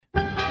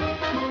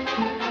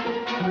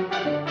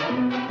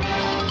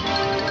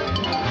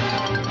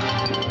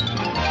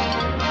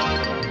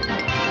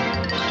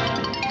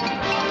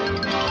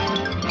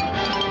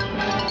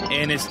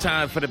And it's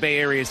time for the Bay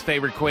Area's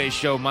favorite quiz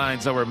show,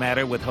 Minds Over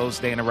Matter, with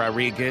host Dana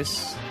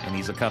Rodriguez. And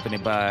he's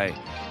accompanied by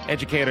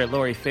educator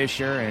Lori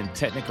Fisher and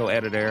technical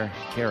editor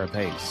Kara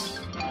Pace.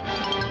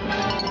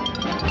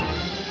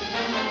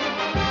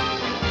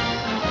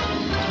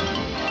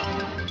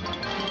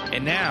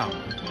 And now,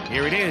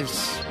 here it is,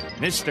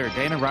 Mr.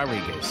 Dana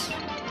Rodriguez.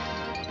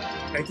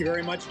 Thank you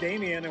very much,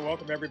 Damian, and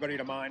welcome everybody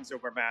to Minds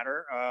Over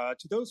Matter.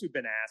 To those who've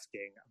been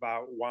asking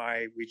about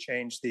why we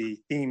changed the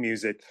theme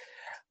music,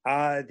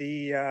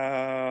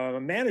 the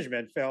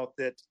management felt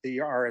that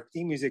our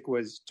theme music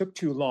took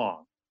too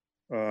long,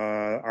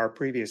 our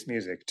previous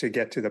music, to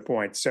get to the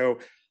point. So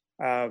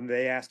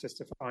they asked us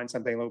to find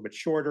something a little bit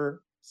shorter.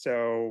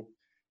 So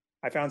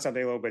I found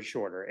something a little bit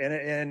shorter.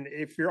 And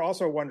if you're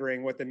also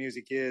wondering what the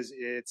music is,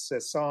 it's a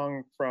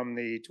song from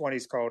the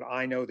 20s called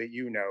I Know That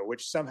You Know,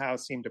 which somehow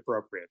seemed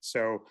appropriate.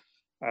 So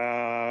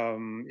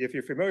if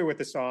you're familiar with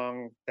the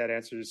song, that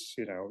answers,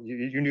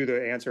 you knew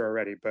the answer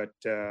already. But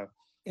for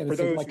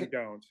those who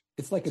don't,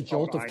 it's like a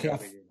jolt of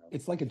caffeine.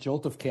 It's like a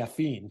jolt of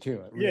caffeine,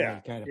 too. It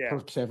really kind of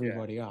perks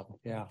everybody up.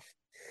 Yeah.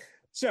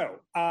 So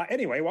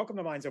anyway, welcome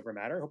to Minds Over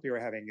Matter. Hope you are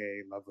having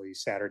a lovely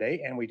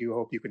Saturday, and we do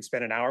hope you can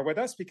spend an hour with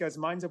us because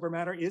Minds Over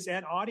Matter is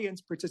an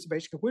audience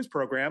participation quiz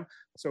program.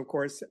 So, of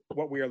course,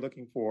 what we are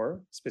looking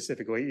for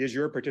specifically is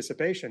your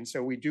participation.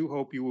 So we do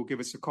hope you will give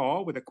us a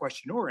call with a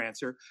question or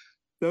answer.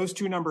 Those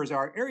two numbers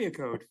are area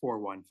code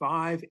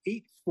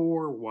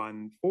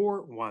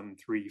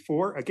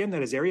 415-841-4134. Again,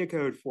 that is area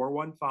code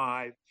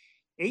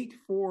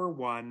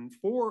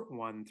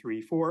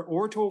 415-841-4134,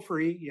 or toll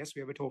free. Yes,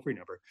 we have a toll free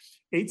number,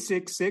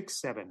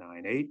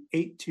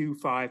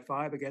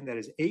 866-798-8255. Again, that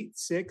is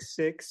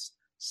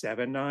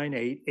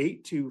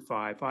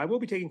 866-798-8255. We'll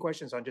be taking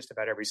questions on just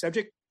about every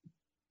subject.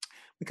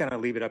 We kind of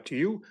leave it up to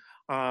you,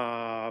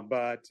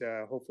 but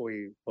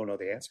hopefully we'll know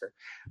the answer.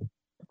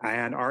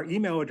 And our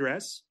email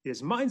address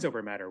is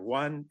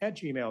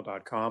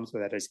mindsovermatter1@gmail.com. So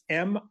that is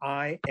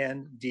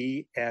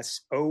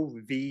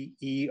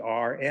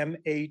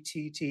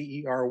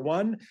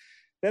MINDSOVERMATTER1.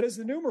 That is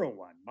the numeral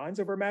 1,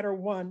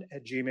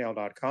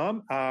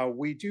 mindsovermatter1@gmail.com.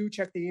 We do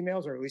check the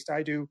emails, or at least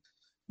I do,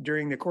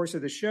 during the course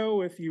of the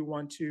show. If you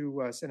want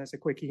to send us a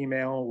quick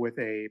email with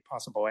a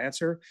possible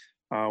answer,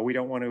 we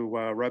don't want to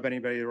rub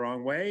anybody the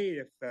wrong way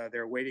if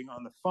they're waiting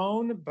on the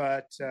phone,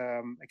 but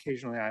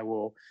occasionally I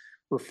will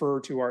refer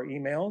to our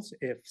emails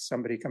if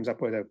somebody comes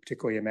up with a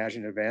particularly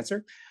imaginative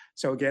answer.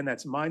 So again,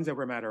 that's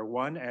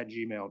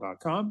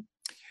mindsovermatter1@gmail.com.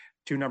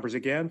 Two numbers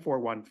again,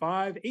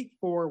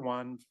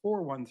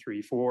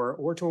 415-841-4134,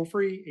 or toll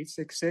free,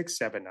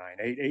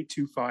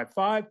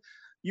 866-798-8255.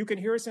 You can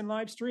hear us in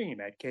live stream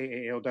at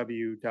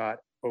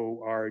kalw.org.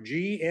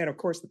 And of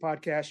course, the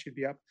podcast should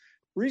be up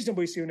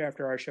reasonably soon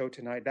after our show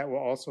tonight. That will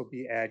also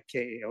be at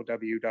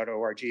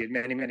kalw.org and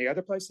many, many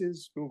other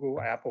places, Google,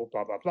 Apple,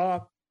 blah, blah,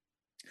 blah.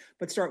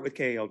 But start with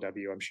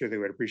KLW. I'm sure they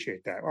would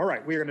appreciate that. All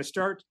right, we're going to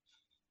start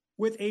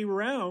with a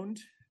round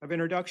of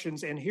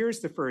introductions. And here's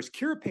the first.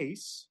 Kara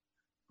Pace,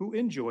 who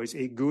enjoys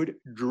a good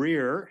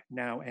drear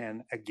now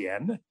and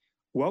again,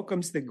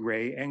 welcomes the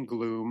gray and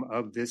gloom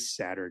of this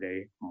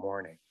Saturday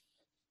morning.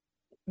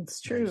 It's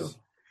true.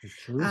 It's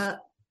true.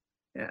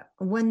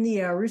 When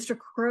the rooster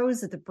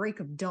crows at the break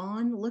of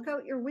dawn, look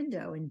out your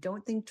window and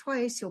don't think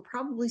twice. You'll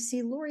probably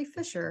see Lori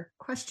Fisher,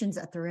 questions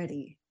at the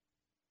ready.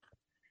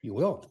 You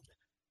will.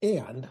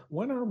 And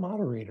when our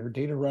moderator,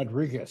 Dana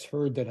Rodriguez,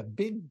 heard that a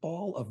big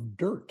ball of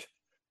dirt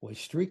was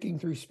streaking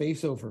through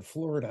space over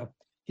Florida,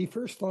 he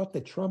first thought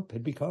that Trump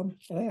had become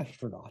an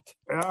astronaut.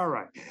 All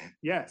right.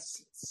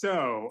 Yes.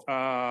 So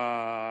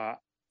now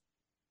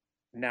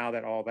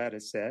that all that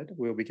is said,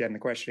 we'll begin the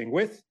questioning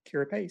with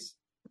Kara Pace.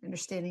 My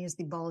understanding is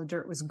the ball of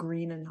dirt was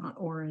green and not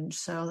orange,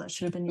 so that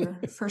should have been your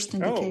first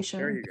indication.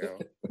 Oh, there you go.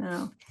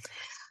 No.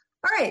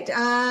 All right.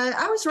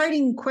 I was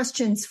writing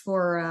questions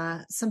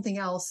for something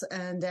else,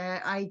 and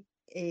a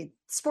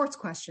sports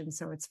question,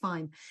 so it's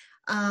fine.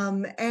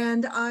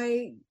 And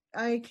I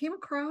came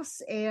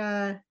across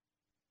a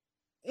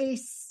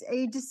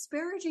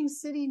disparaging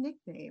city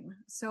nickname.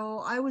 So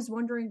I was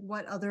wondering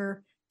what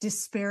other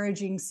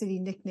disparaging city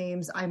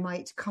nicknames I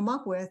might come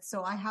up with.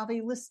 So I have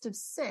a list of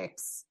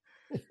 6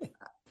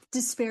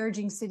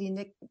 disparaging city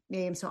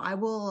nicknames. So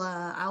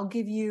I'll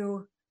give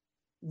you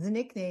the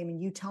nickname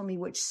and you tell me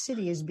which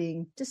city is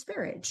being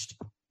disparaged.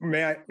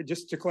 May I,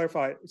 just to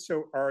clarify,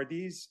 so are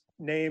these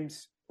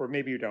names, or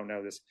maybe you don't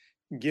know this,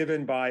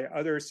 given by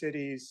other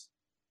cities?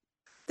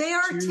 They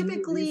are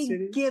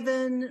typically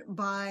given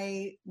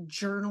by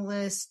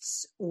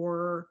journalists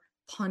or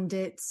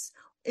pundits.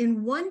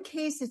 In one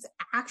case, it's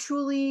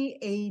actually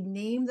a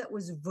name that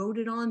was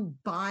voted on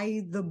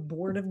by the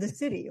board of the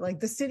city.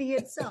 Like the city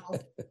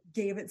itself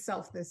gave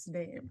itself this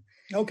name.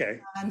 Okay.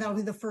 And that'll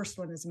be the first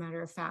one, as a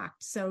matter of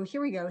fact. So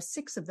here we go,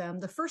 6 of them.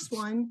 The first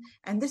one,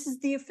 and this is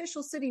the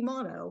official city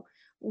motto,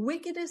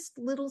 wickedest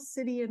little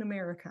city in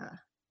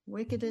America.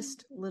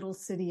 Wickedest little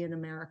city in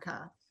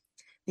America.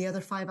 The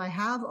other 5 I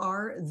have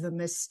are the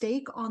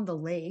mistake on the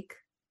lake,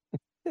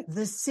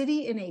 the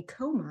city in a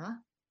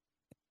coma,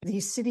 the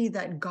city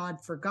that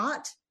God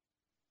forgot,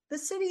 The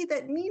City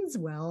That Means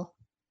Well,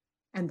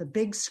 and The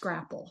Big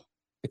Scrapple.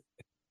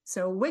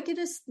 So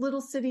Wickedest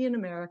Little City in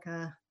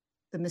America,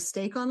 The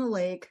Mistake on the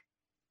Lake,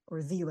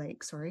 or The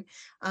Lake, sorry,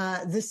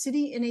 The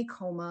City in a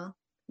Coma,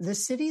 The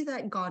City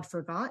That God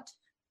Forgot,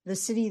 The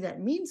City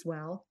That Means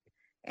Well,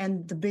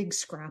 and The Big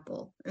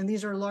Scrapple. And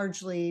these are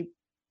largely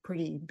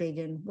pretty big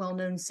and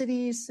well-known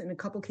cities, in a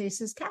couple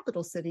cases,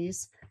 capital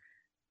cities.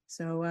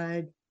 So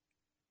any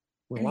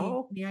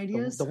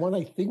ideas? The one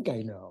I think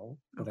I know,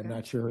 but Okay. I'm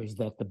not sure, is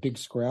that The Big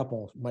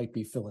Scrapple might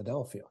be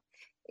Philadelphia.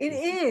 It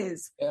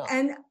is. Yeah.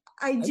 And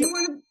I do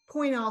want to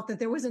point out that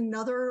there was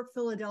another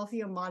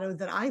Philadelphia motto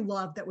that I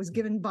love that was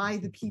given by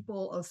the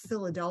people of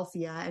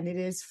Philadelphia, and it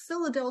is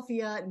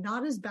Philadelphia,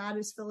 not as bad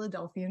as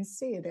Philadelphians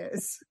say it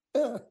is.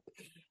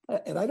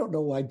 And I don't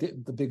know why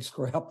the Big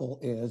Scrapple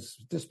is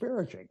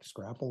disparaging.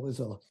 Scrapple is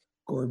a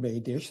gourmet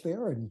dish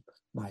there, and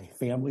my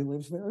family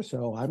lives there,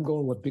 so I'm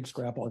going with Big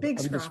Scrapple. Big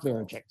Scrapple.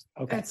 Disparaging.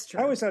 Okay. That's true.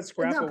 I always thought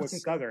Scrapple Not was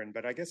particular. Southern,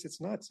 but I guess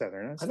it's not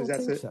Southern. I don't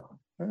That's think it. so.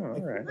 Oh,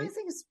 all right. I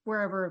think it's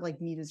wherever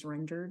like meat is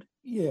rendered.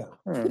 Yeah.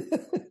 Huh.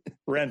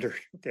 Rendered.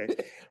 Okay.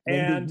 Rendered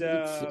And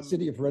meat,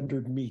 city of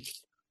rendered meat.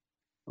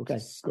 Okay,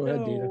 go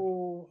ahead, Dina.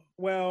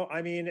 Well,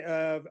 I mean,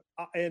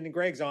 in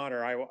Greg's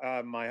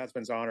honor, my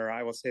husband's honor,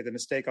 I will say The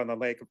Mistake on the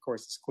Lake, of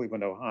course, is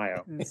Cleveland,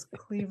 Ohio. It's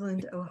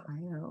Cleveland,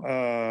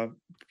 Ohio.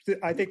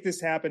 I think this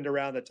happened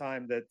around the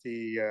time that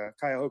the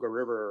Cuyahoga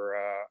River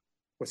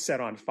was set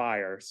on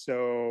fire.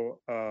 So,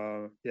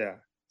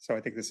 so I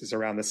think this is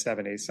around the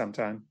 70s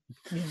sometime.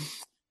 Yeah,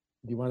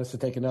 Do you want us to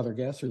take another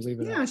guess or leave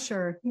it yeah, out?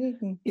 sure.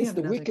 You Is have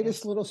the another wickedest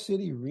guess. little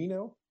city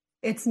Reno?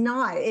 It's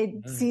not.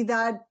 See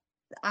that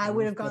I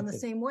would have was gone the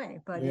thinking. same way,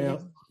 but Yeah. it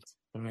is.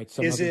 All right,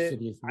 some Is other it?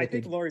 city is I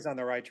think wicked. Lori's on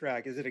the right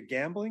track. Is it a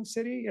gambling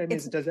city? I mean,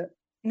 It's- does it?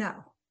 No,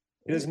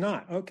 It is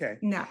not. Okay.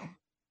 no.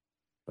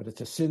 But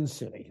it's a sin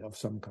city of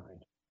some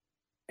kind.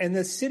 And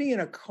the city in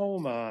a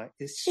coma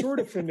is sort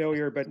of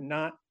familiar, but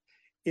not.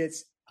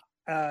 Is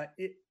that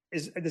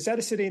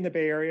a city in the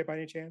Bay Area by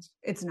any chance?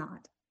 It's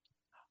not.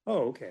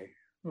 Oh, okay.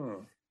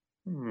 All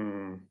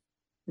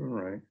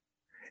right.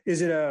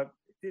 Is it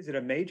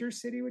a major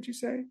city? Would you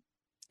say?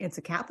 It's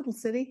a capital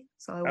city,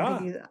 so I will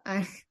give you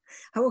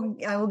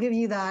I will give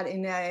you that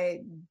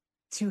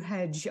to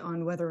hedge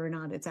on whether or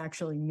not it's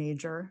actually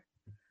major.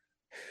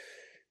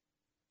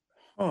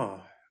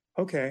 Oh,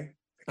 okay.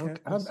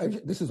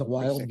 This is a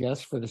wild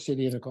guess for the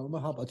city in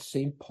Tacoma. How about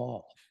St.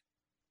 Paul?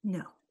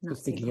 No, not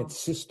Just thinking St. its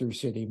sister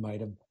city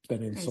might have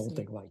been see.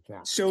 insulting like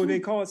that. So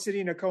they call it city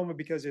in a coma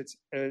because it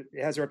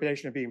has a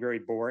reputation of being very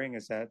boring.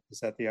 Is that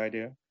the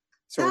idea?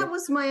 That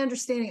was my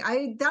understanding.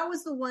 That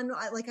was the one.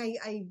 I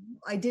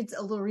did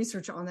a little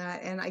research on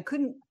that, and I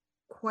couldn't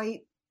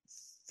quite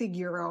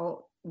figure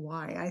out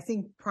why. I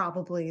think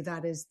probably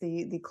that is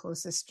the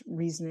closest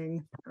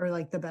reasoning, or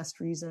like the best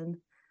reason.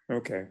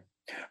 Okay.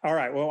 All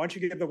right. Well, why don't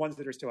you give the ones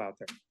that are still out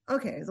there?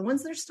 Okay, the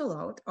ones that are still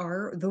out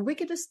are The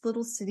Wickedest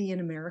Little City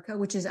in America,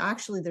 which is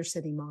actually their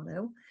city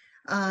motto,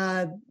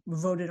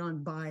 voted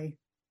on by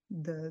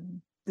the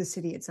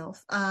city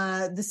itself.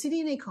 The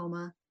City in a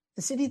Coma,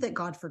 The City That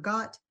God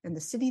Forgot, and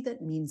The City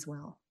That Means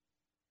Well.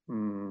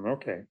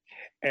 Okay.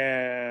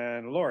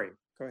 And Lori,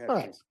 go ahead. All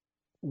right.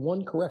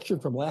 One correction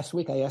from last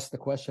week. I asked the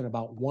question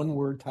about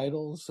one-word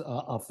titles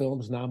of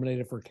films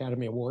nominated for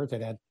Academy Awards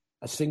that had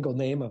a single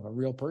name of a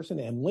real person,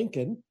 and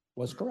Lincoln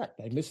was correct.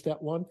 I missed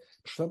that one.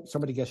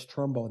 Somebody guessed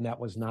Trumbo, and that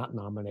was not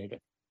nominated.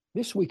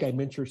 This week,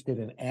 I'm interested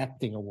in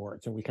acting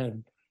awards, and we kind of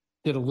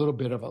did a little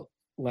bit of a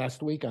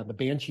last week on The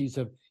Banshees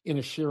of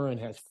Inisherin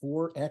has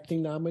 4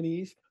 acting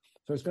nominees.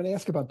 So I was going to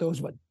ask about those,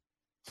 but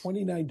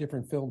 29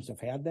 different films have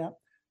had that.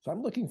 So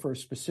I'm looking for a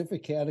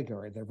specific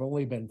category. There have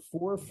only been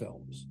 4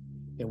 films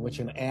in which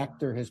an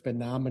actor has been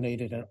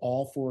nominated in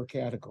all 4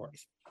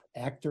 categories: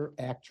 actor,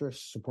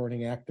 actress,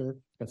 supporting actor,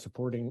 and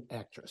supporting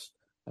actress.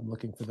 I'm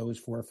looking for those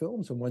 4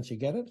 films, and once you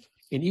get it,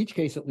 in each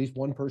case, at least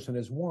one person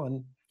has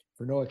won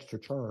for no extra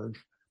charge.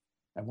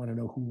 I want to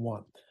know who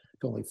won.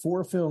 So only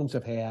 4 films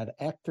have had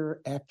actor,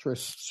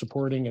 actress,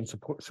 supporting, and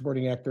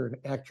supporting actor and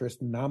actress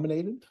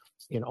nominated.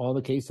 In all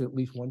the cases, at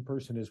least one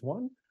person has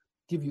won.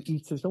 Give you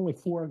each. There's only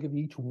 4. I'll give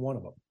you each one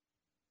of them.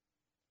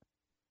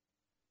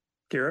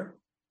 Kira?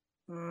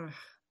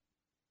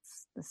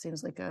 This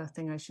seems like a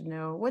thing I should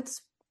know.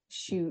 What's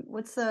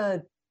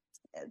the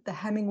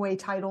Hemingway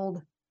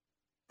titled?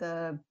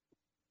 The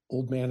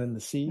Old Man in the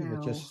Sea with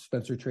No. just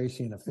Spencer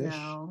Tracy and a fish.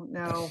 No.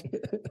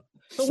 The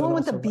Son one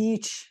with the also-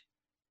 beach.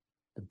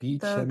 The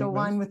beach. The Hemingway?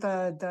 one with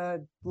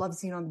the love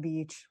scene on the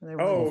beach. Where they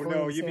were Oh, floating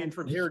no, in you mean sand.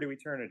 From Here to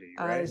Eternity,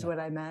 right? Is what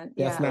I meant.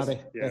 That's Yeah,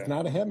 that's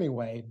not a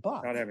Hemingway,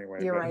 but Not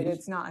Hemingway. you're but right.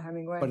 It's not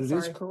Hemingway. but it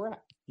is Sorry.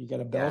 correct. You get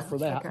a bell Yeah, for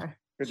that. Okay.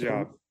 Good So-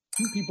 job.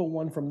 2 people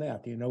won from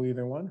that. Do you know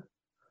either one?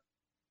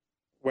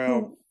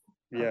 Well,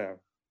 yeah.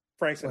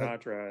 Frank Go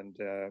ahead.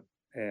 Sinatra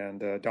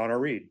and Donna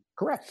Reed.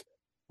 Correct.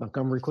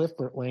 Montgomery Clift,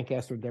 Burt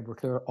Lancaster, Deborah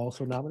Kerr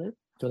also nominated.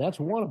 So that's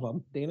one of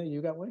them. Dana,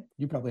 you got one?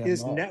 You probably have Is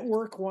them all.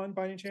 Network one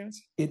by any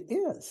chance? It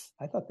is.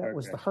 I thought that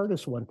was Okay. the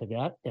hardest one to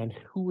get. And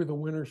who were the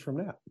winners from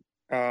that?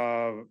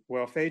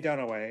 Well, Faye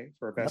Dunaway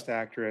for Best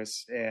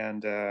Actress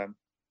and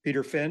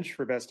Peter Finch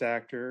for Best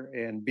Actor,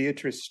 and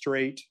Beatrice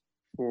Straight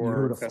for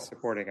Beautiful. Best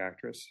Supporting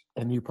Actress.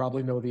 And you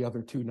probably know the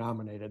other two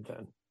nominated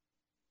then.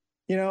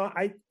 You know,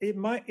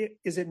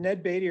 is it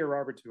Ned Beatty or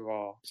Robert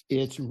Duvall?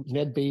 It's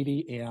Ned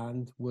Beatty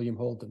and William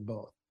Holden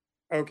both.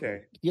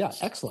 Okay. Yeah,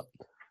 excellent.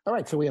 All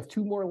right, so we have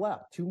two more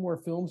left. Two more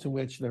films in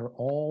which there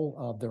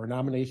are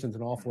nominations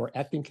in all four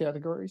acting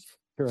categories.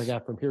 Here I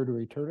got From Here to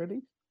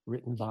Eternity,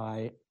 written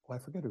by, I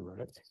forget who wrote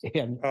it.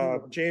 And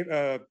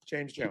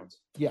James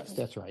Jones. Yes,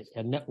 that's right.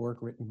 And Network,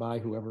 written by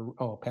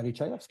Patty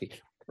Chayefsky.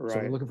 Right. So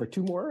we're looking for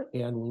two more,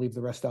 and we'll leave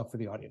the rest out for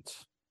the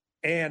audience.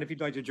 And if you'd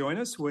like to join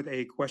us with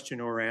a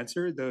question or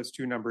answer, those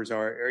two numbers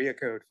are area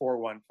code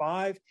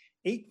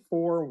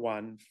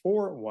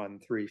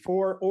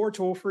 415-841-4134 or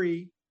toll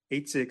free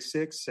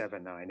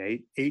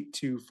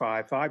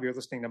 866-798-8255. You're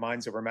listening to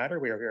Minds Over Matter.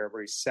 We are here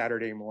every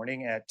Saturday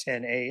morning at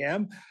 10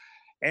 a.m.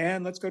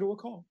 And let's go to a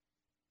call.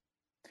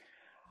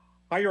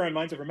 Hi, you're on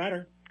Minds Over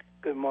Matter.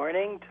 Good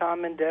morning,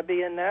 Tom and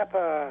Debbie in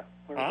Napa.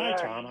 Hi,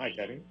 Tom. Hi,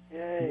 Debbie.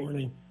 Yay. Good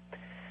morning.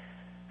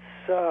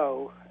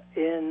 So,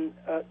 in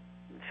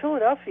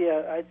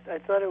Philadelphia, I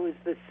thought it was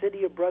the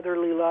city of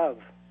brotherly love.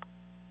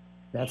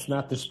 That's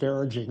not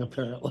disparaging,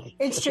 apparently.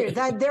 It's true.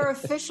 That their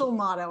official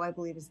motto, I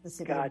believe, is the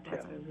city Gotcha.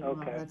 of brotherly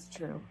Okay. love. That's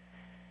true.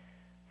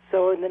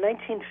 So in the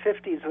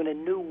 1950s, when a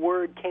new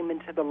word came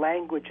into the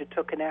language, it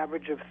took an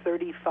average of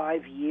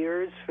 35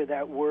 years for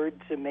that word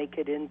to make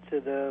it into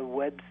the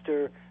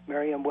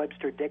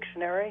Merriam-Webster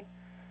dictionary.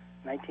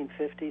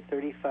 1950,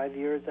 35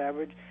 years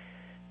average.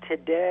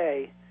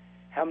 Today,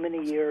 how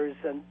many years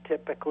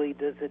typically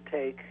does it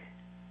take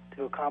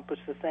to accomplish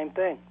the same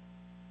thing?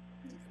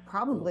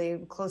 Probably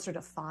closer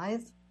to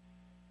 5.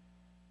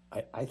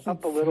 I think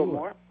Up a little fewer.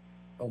 more?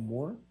 Oh,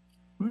 more?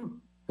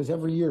 Because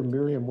every year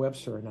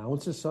Merriam-Webster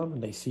announces some,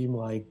 and they seem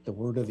like the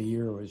word of the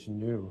year was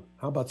new.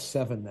 How about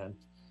 7 then?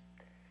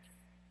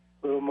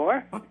 A little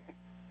more?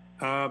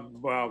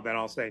 Well, then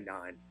I'll say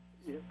 9.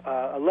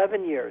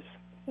 11 years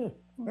Oh,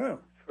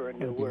 for a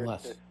new It'd be word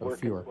less to or work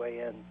fewer. its way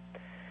in.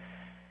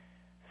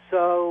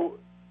 So,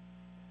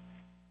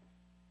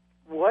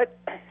 what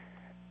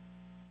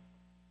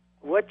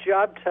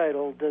job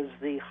title does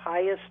the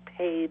highest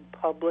paid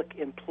public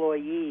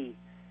employee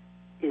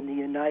in the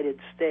United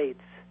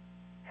States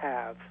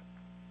have?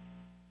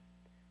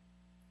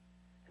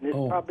 And this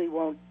probably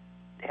won't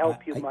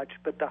help you much,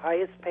 but the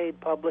highest paid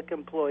public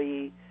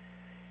employee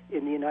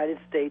in the United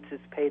States is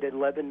paid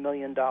 $11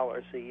 million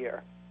a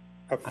year.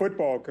 a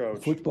football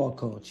coach. Football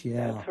coach,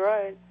 yeah. That's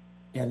right.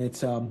 And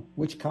it's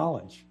which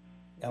college?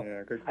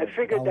 Yeah, good I question.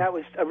 figured that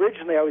was,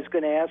 originally I was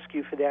going to ask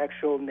you for the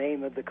actual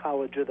name of the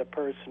college or the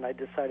person. I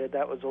decided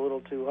that was a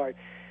little too hard.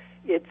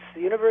 It's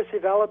the University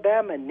of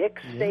Alabama, Nick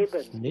Yes,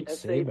 Saban, Nick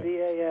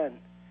S-A-B-A-N.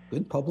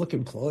 Good public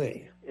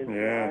employee. Is the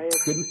Yeah. highest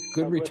Good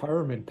public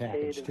retirement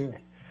package, paid. too.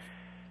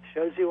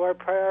 Shows you our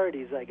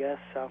priorities, I guess.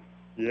 So,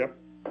 Yep.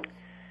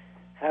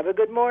 have a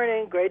good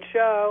morning. Great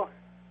show.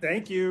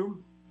 Thank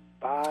you.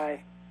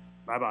 Bye.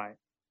 Bye-bye.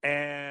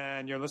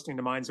 And you're listening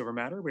to Minds Over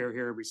Matter. We're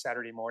here every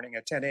Saturday morning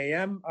at 10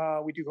 a.m.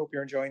 We do hope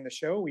you're enjoying the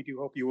show. We do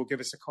hope you will give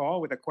us a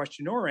call with a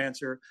question or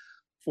answer,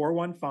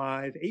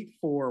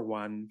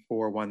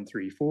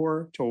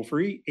 415-841-4134, toll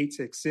free,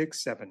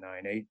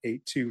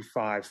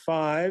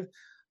 866-798-8255.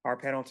 Our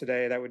panel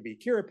today, that would be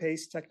Kira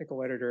Pace,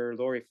 technical editor,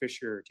 Lori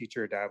Fisher,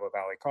 teacher at Diablo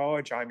Valley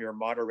College. I'm your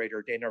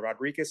moderator, Dana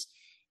Rodriguez,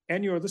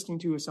 and you're listening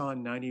to us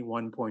on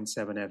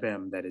 91.7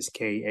 FM. That is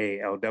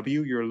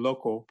KALW, your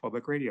local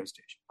public radio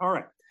station. All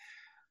right.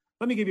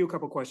 Let me give you a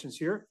couple questions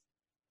here.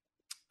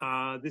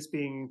 This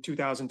being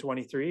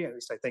 2023, at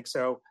least I think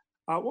so.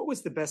 What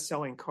was the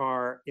best-selling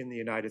car in the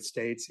United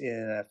States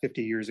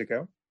 50 years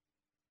ago?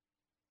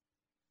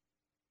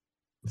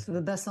 So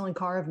the best-selling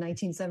car of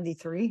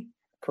 1973?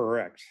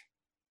 Correct.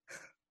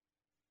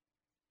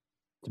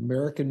 It's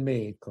American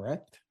made,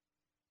 correct?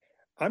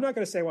 I'm not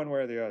going to say one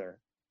way or the other.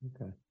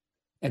 Okay.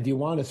 And do you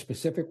want a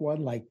specific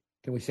one? Like,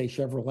 can we say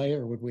Chevrolet,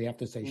 or would we have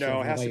to say Chevrolet?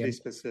 No, it has to be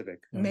specific.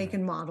 Make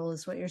and model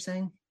is what you're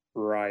saying?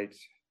 Right.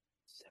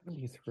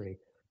 73.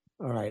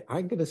 All right.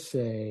 I'm going to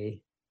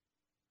say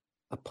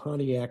a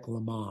Pontiac Le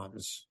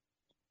Mans.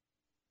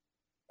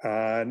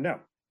 No.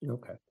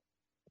 Okay.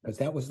 Because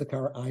that was the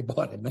car I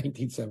bought in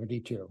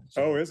 1972.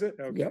 So, Oh, is it?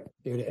 Okay. Yep,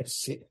 it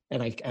is.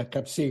 And I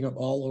kept seeing them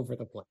all over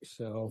the place.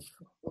 So,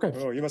 okay.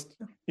 Oh, you must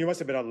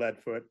have been on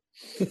Leadfoot.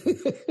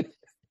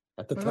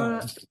 At the What time.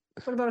 about,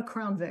 what about a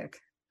Crown Vic?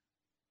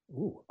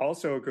 Ooh.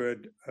 Also a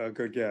good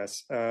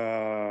guess.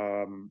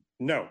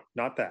 No,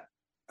 not that.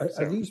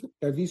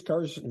 Are these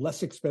cars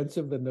less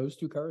expensive than those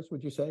two cars,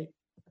 would you say?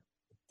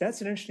 That's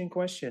an interesting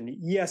question.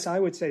 Yes, I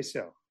would say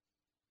so.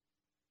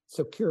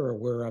 So, Kira,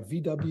 were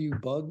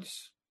VW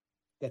Bugs?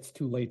 That's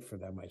too late for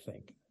them, I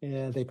think.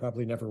 Yeah, they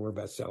probably never were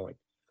best selling.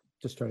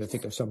 Just trying to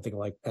think of something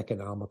like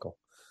economical.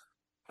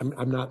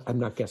 I'm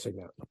not guessing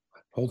that.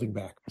 Holding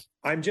back.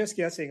 I'm just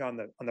guessing on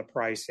the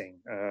pricing,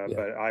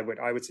 but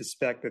I would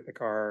suspect that the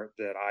car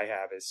that I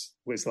have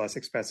was less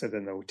expensive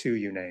than the two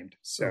you named.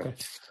 So, Okay.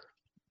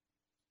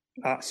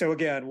 So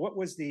again, what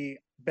was the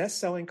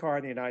best-selling car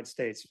in the United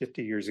States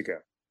 50 years ago?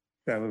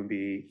 That would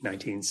be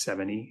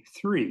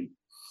 1973.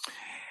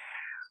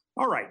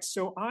 All right,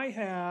 so I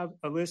have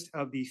a list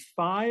of the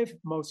 5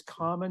 most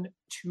common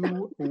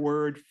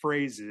 2-word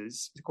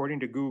phrases, according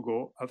to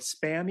Google, of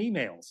spam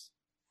emails.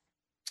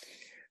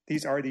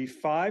 These are the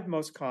 5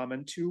 most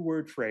common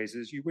 2-word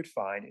phrases you would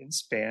find in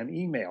spam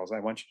emails. I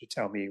want you to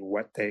tell me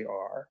what they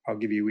are. I'll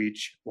give you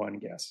each one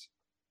guess.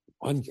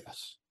 One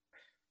guess.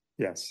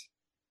 Yes.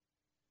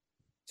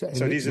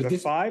 So these are the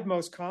 5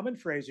 most common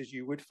phrases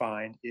you would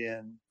find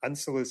in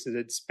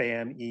unsolicited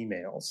spam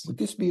emails. Would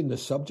this be in the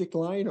subject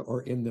line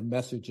or in the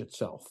message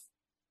itself?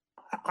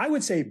 I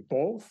would say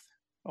both,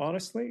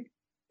 honestly.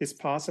 It's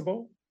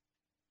possible.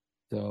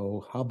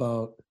 So how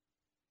about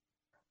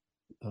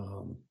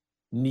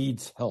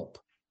needs help?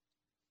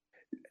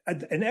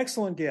 An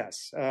excellent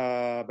guess,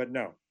 but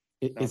no.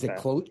 Is it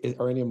close?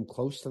 Are any of them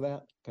close to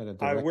that? Kind of.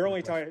 We're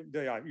only talking.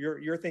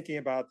 You're thinking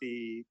about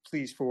the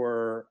pleas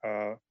for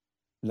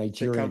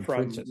Nigerian come from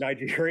princes.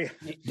 Nigeria.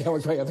 That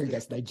was my other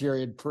guess.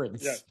 Nigerian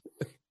prince. Yeah.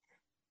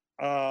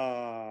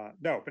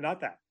 No, but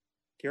not that.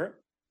 Kira?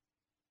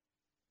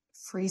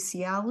 Free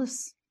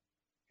Cialis.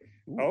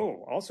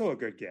 Oh, also a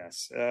good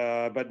guess,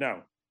 but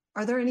no.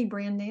 Are there any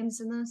brand names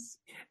in this?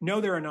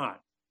 No, there are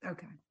not.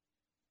 Okay.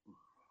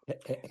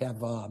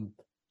 Have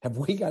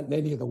we gotten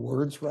any of the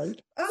words right?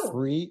 Oh,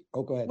 free.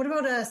 Oh, go ahead. What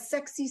about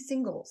sexy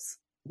singles?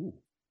 Ooh.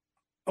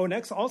 Oh,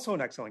 also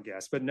an excellent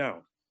guess, but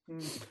no.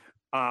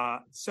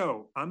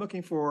 So I'm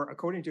looking for,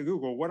 according to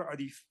Google, what are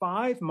the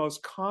 5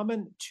 most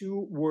common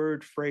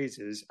 2-word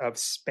phrases of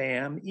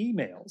spam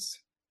emails?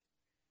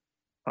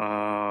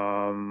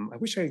 I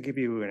wish I could give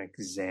you an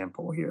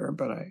example here,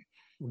 but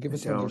give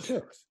us number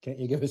 6. Can't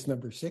you give us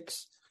number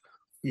 6?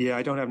 Yeah,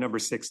 I don't have number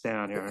 6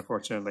 down here,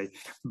 unfortunately.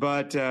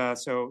 But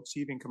so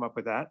you can come up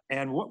with that.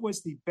 And what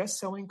was the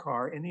best-selling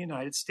car in the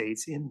United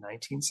States in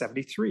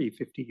 1973,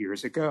 50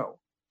 years ago?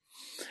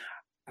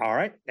 All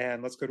right,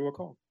 and let's go to a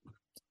call.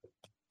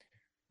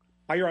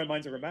 Hi, you're on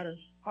Minds Over Matter.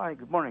 Hi,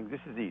 good morning.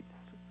 This is Eid.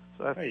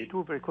 So I have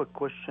 2 very quick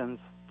questions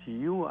to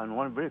you and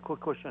 1 very quick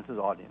question to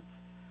the audience.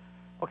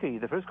 Okay,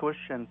 the first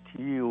question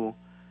to you,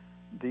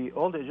 the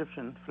old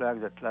Egyptian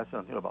flag that lasted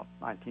until about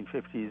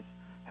 1950s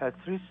had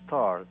 3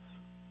 stars.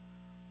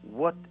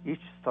 What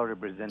each star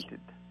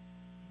represented?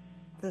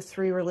 The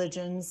 3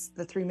 religions,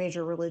 the 3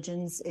 major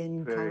religions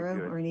in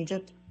Cairo or in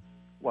Egypt.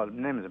 Well,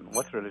 name them.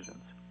 What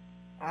religions?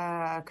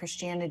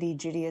 Christianity,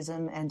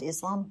 Judaism, and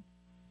Islam.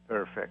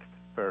 Perfect.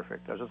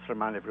 I just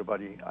remind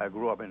everybody, I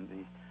grew up in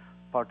the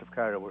part of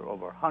Cairo where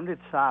over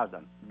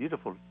 100,000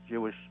 beautiful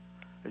Jewish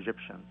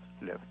Egyptians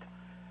lived.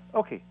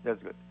 Okay,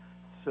 that's good.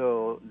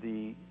 So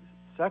the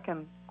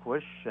second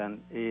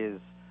question is,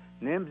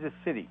 name the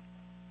city.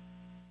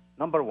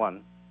 Number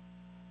 1,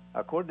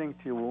 according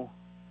to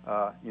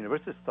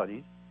university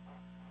studies,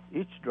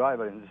 each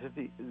driver in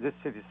this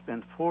city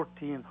spent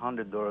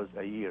 $1,400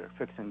 a year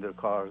fixing their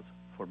cars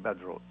for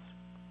bad roads.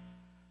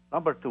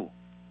 Number 2,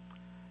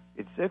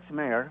 its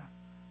ex-mayor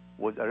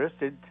was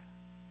arrested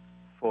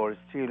for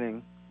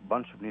stealing a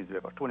bunch of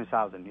newspapers,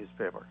 20,000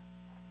 newspapers.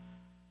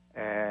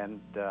 And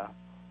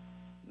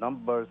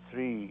number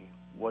 3,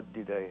 what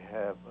did I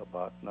have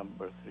about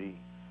number 3?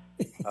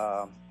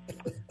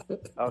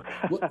 Okay.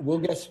 We'll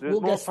guess. There's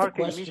we'll more guess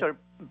parking the meter,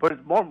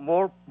 but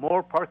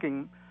more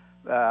parking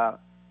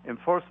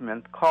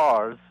enforcement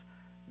cars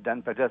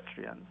than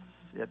pedestrians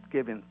at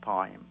given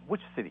time.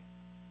 Which city?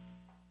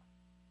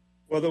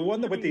 Well, the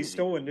one with these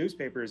stolen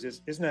newspapers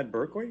isn't that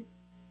Berkeley?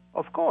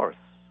 Of course.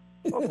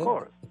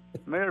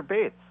 Mayor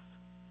Bates.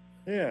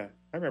 Yeah,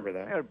 I remember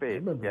that. Mayor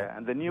Bates.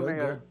 And the new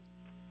mayor,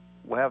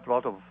 we have a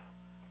lot of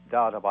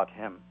doubt about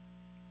him.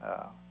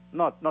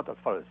 Not as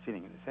far as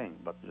stealing anything,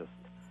 but just.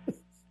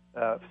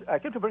 I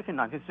came to Berkeley in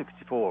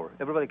 1964.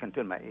 Everybody can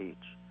tell my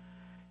age.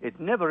 It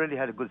never really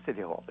had a good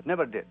city hall. It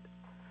never did.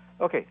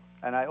 Okay,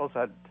 and I also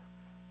had,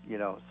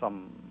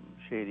 some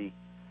shady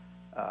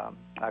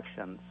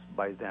actions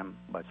by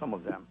some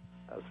of them,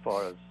 as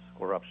far as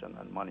corruption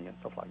and money and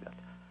stuff like that.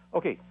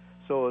 Okay,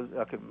 so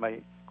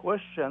my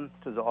question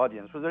to the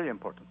audience was very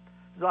important.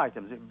 The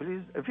items,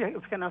 please, if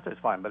you can answer, it's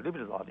fine, but leave it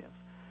to the audience.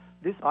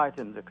 These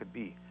items, they could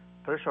be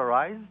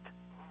pressurized,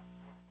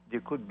 they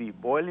could be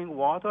boiling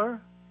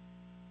water,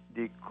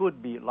 they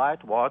could be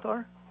light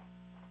water,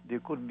 they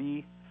could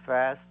be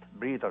fast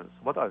breathers.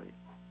 What are they?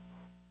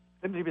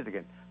 Let me repeat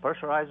again.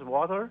 Pressurized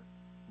water,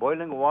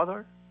 boiling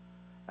water,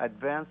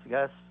 advanced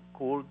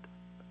gas-cooled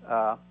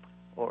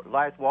or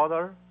light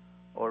water,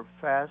 or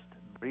fast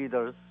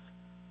breathers,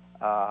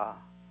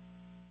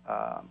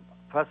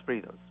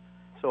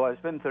 So I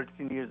spent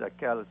 13 years at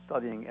Cal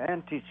studying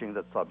and teaching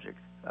that subject.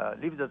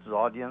 Leave that to the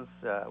audience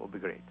would be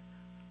great.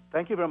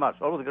 Thank you very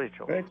much. Always a great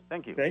show.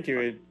 Thank you. Thank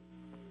you.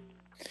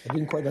 I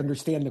didn't quite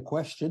understand the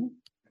question,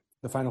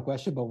 the final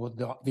question, but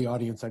the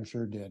audience, I'm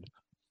sure, did.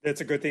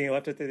 It's a good thing you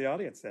left it to the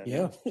audience then.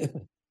 Yeah.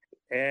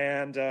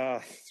 And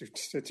the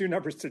 2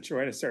 numbers to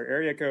join us are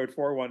area code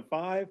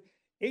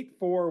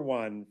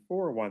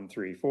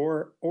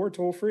 415-841-4134 or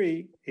toll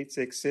free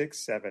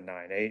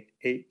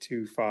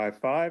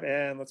 866-798-8255.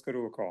 And let's go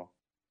to a call.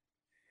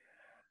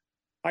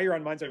 Hi, you're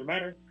on Minds Over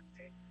Matter.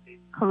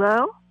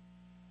 Hello?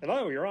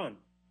 Hello, you're on.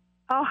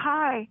 Oh,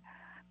 hi.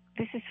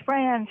 This is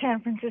Fran,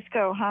 San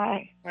Francisco.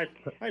 Hi. Hi,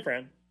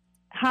 Fran.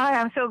 Hi,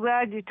 I'm so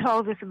glad you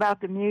told us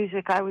about the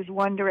music. I was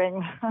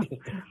wondering.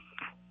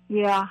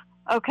 Yeah.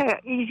 Okay,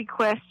 easy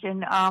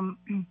question.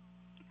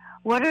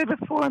 What are the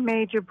 4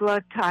 major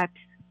blood types?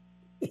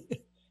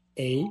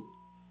 A,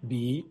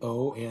 B,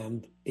 O,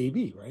 and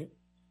AB, right?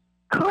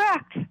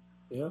 Correct.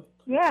 Yeah.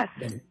 Yes.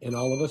 And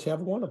all of us have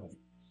one of them.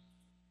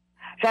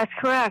 That's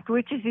correct.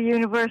 Which is the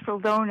universal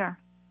donor?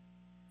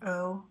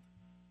 O.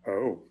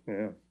 Oh,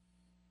 yeah.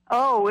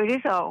 Oh, it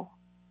is O.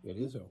 It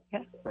is O.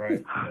 Yes.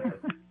 Right.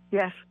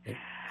 Yes.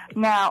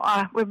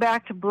 Now, we're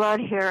back to blood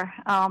here.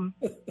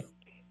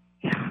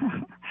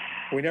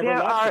 We never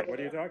left it. What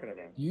are you talking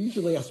about? You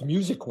usually ask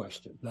music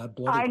questions, not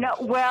blood. I know.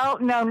 Well,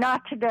 no,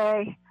 not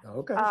today.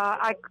 Okay.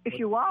 If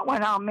you want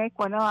one, I'll make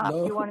one up.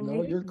 No, you want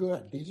no, you're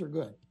good. These are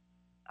good.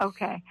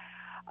 Okay.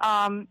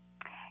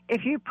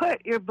 If you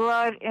put your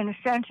blood in a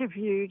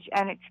centrifuge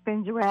and it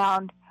spins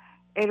around,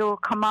 it'll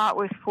come out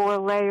with 4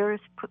 layers.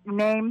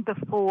 Name the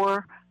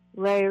 4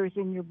 layers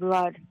in your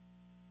blood.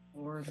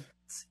 Or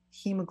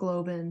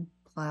hemoglobin,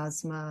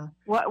 plasma.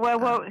 What?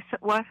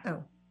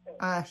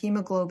 Oh,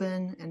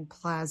 hemoglobin and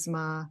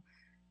plasma.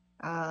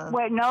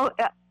 Wait, no.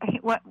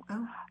 What?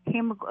 Oh.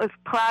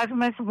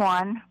 Plasma is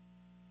 1.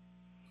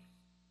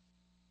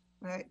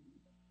 Right,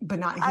 but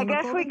not I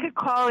hemoglobin. guess we could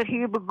call it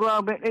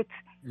hemoglobin. It's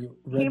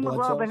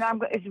hemoglobin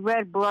is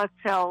red blood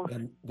cells.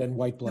 And then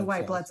white blood cells.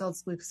 White blood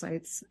cells,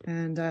 leukocytes,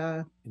 and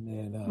then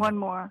one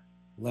more.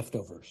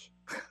 Leftovers.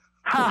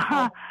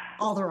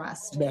 all the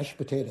rest. Mashed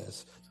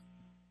potatoes.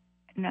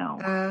 No.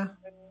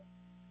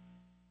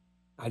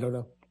 I don't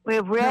know. We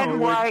have red,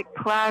 white,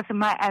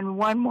 plasma, and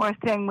one more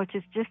thing, which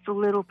is just a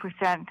little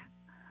 %.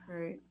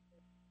 Right.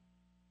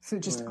 So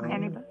just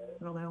iron.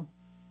 I don't know.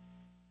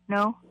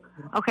 No?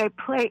 Okay,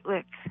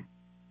 platelets.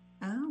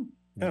 Oh.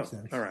 Makes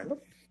sense. All right.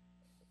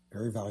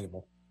 Very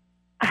valuable.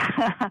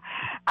 And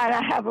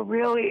I have a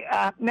really,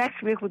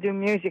 next week we'll do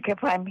music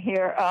if I'm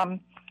here.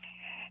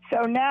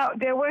 So now,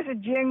 there was a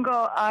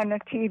jingle on a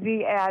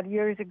TV ad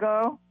years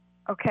ago,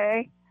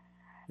 okay?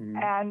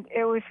 And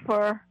it was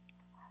for,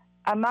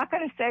 I'm not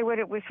going to say what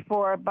it was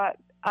for, but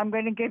I'm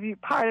going to give you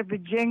part of the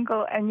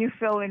jingle and you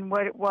fill in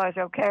what it was,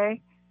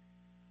 okay?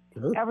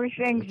 Sure.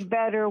 Everything's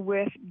better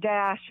with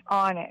dash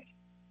on it.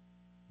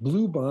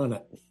 Blue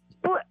Bonnet.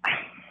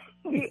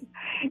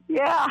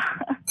 Yeah.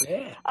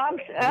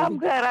 I'm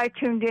glad I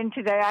tuned in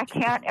today. I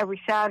can't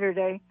every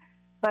Saturday,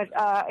 but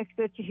it's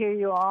good to hear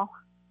you all.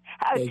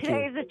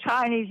 Today's the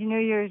Chinese New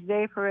Year's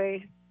Day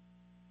parade.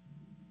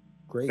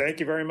 Great. Thank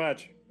you very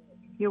much.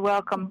 You're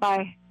welcome.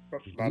 Bye.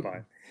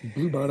 Bye-bye.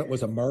 Blue Bonnet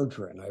was a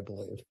margarine, I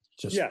believe.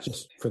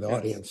 Just for the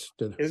audience.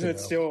 Isn't it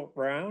still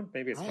around?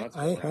 Maybe it's not.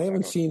 I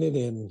haven't seen it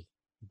in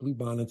Blue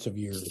Bonnets of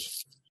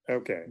years.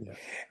 Okay. Yeah.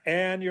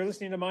 And you're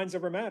listening to Minds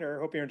Over Matter.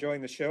 Hope you're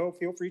enjoying the show.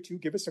 Feel free to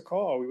give us a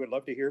call. We would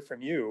love to hear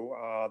from you.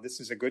 This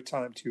is a good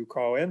time to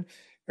call in.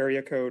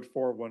 Area code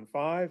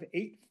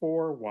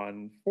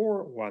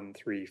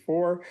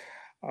 415-841-4134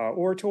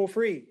 or toll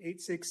free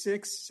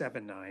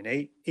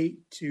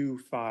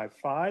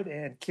 866-798-8255.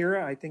 And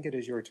Kira, I think it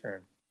is your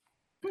turn.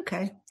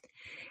 Okay.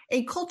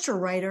 A culture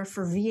writer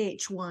for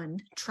VH1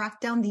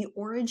 tracked down the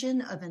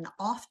origin of an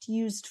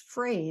oft-used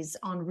phrase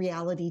on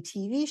reality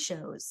TV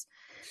shows.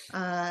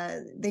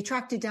 They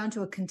tracked it down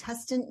to a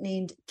contestant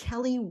named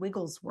Kelly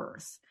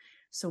Wigglesworth.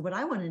 So what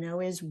I want to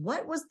know is,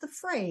 what was the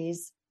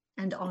phrase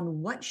and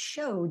on what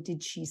show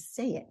did she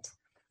say it?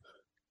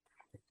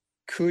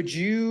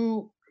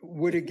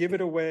 Would it give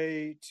it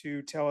away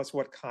to tell us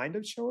what kind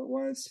of show it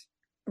was?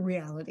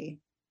 Reality.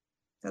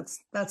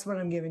 That's what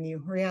I'm giving you.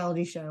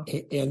 Reality show.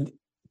 And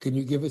can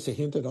you give us a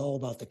hint at all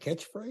about the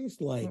catchphrase?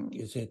 Like,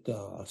 is it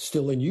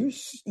still in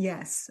use?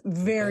 Yes,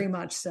 very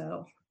much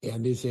so.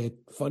 And is it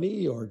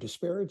funny or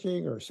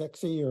disparaging or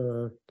sexy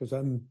or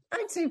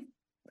I'd say,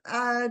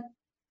 I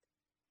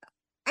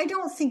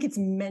don't think it's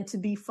meant to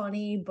be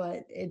funny,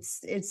 but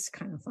it's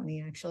kind of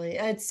funny actually.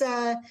 It's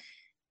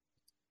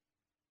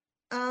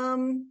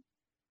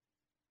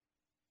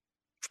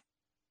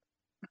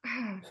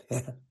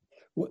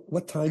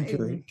what time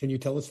period? Can you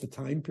tell us the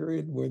time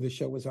period where the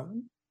show was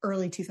on?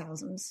 Early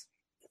 2000s.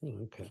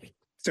 Okay.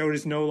 So it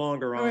is no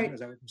longer on. Right. Is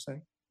that what you're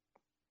saying?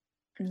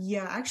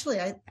 Yeah, actually,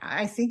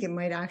 I think it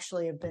might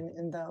actually have been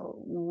in the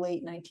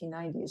late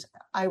 1990s.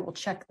 I will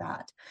check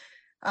that.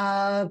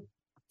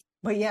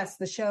 But yes,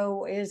 the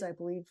show is, I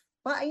believe.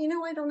 But I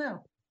don't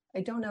know.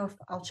 I don't know if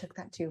I'll check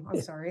that too.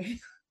 I'm sorry.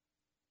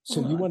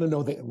 So you want to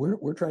know that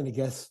we're trying to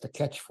guess the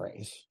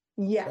catchphrase.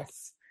 Yes. Okay.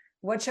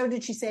 What show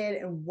did she say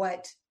it, and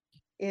what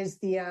is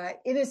the?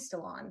 It is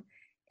still on,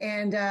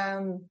 and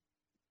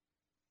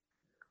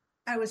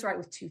I was right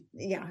with 2.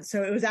 Yeah,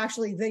 so it was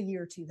actually the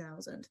year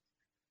 2000.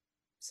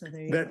 So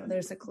there you go.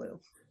 There's a clue.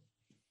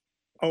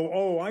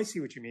 Oh, I see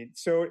what you mean.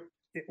 So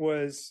it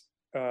was.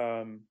 Wait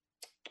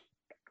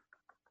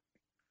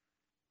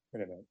a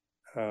minute.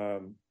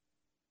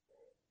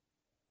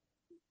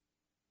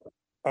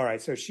 All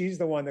right, so she's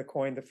the one that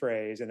coined the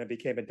phrase, and it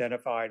became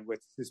identified with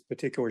this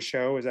particular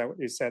show.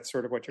 Is that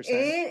sort of what you're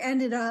saying? It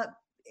ended up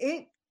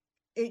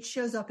it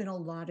shows up in a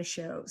lot of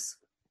shows.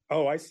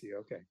 Oh, I see.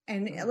 Okay,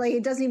 and like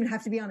it doesn't even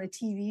have to be on a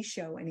TV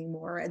show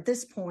anymore. At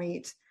this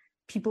point,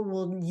 people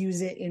will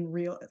use it in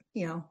real,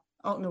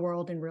 out in the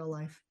world in real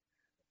life.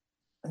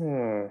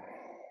 All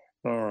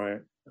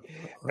right.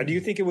 Do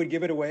you think it would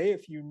give it away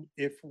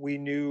if we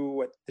knew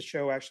what the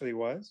show actually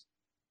was?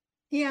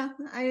 Yeah,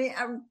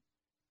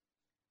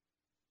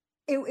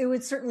 it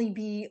would certainly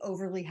be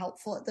overly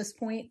helpful at this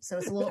point. So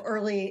it's a little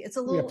early. It's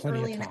a little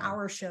early in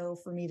our show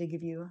for me to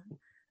give you.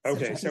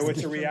 Okay, so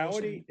it's a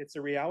reality. It's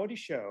a reality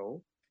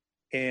show,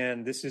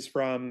 and this is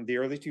from the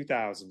early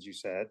 2000s. You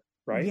said,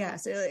 right?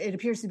 Yes, it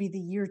appears to be the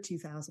year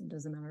 2000.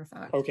 As a matter of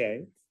fact.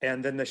 Okay,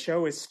 and then the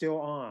show is still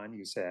on.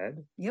 You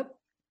said. Yep.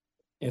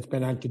 It's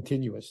been on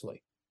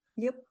continuously.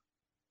 Yep.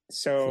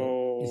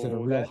 So is it a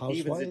Real Housewives?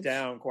 Evens it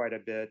down quite a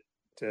bit.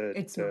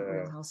 It's not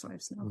Real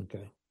Housewives, no.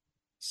 Okay.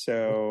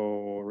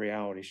 So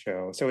reality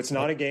show. So it's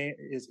not a game.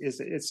 Is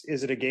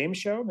it a game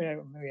show? May I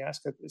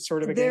ask? It's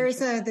sort of a game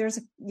show?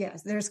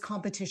 There's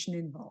competition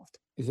involved.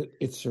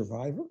 It's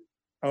Survivor?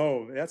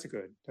 Oh, that's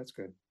good.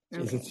 Okay.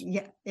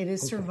 It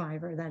is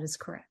Survivor. That is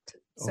correct.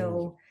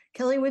 So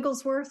Kelly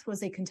Wigglesworth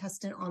was a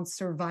contestant on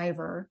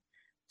Survivor.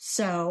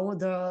 So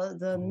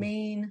the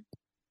main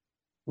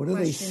what do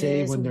they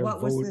say when they're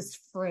what was this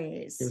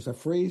phrase? There's a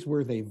phrase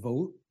where they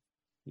vote,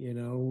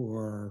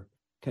 or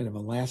kind of a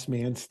last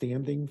man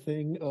standing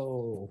thing.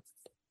 Oh,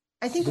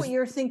 I think what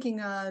you're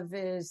thinking of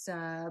is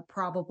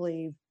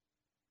probably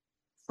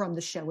from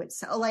the show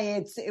itself.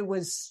 Like it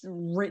was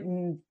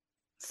written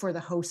for the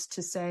host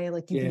to say,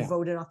 like you can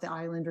vote it off the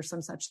island or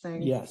some such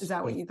thing. Yes. Is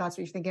that that's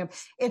what you're thinking of?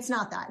 It's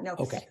not that. No.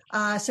 Okay.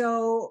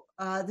 So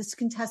this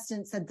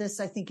contestant said this,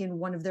 I think, in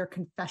one of their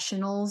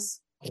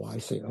confessionals. Oh, I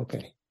see.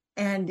 Okay.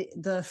 And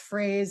the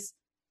phrase,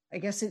 I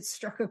guess it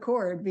struck a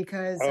chord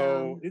because.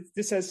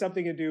 This has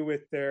something to do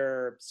with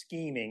their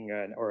scheming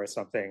or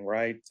something,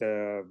 right?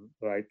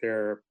 Like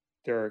they're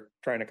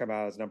trying to come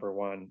out as number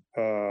one.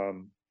 I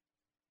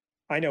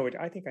think I know what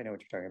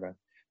you're talking about,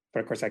 but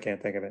of course I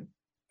can't think of it.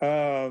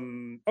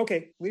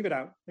 Okay, leave it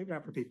out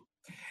for people.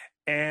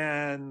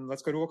 And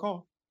let's go to a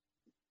call.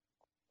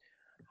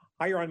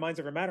 Hi, you're on Minds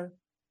Over Matter.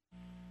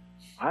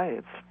 Hi,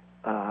 it's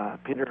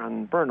Peter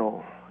on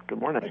Bernal. Good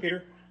morning. Hi,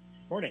 Peter.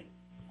 Morning.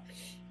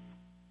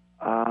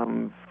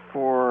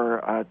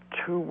 For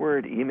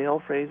two-word email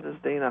phrases,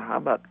 Dana, how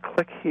about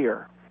click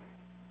here?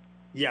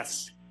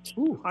 Yes.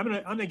 Ooh. I'm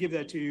gonna give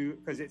that to you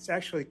because it's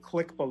actually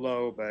click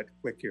below, but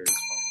click here is fine.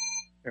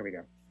 There we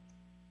go.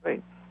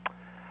 Great.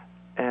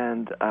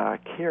 And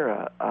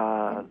Kira,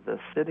 the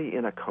city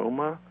in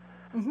Tacoma,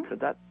 could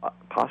that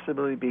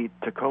possibly be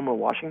Tacoma,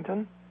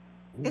 Washington?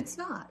 Ooh. It's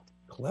not.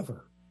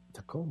 Clever.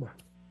 Tacoma.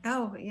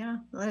 Oh, yeah.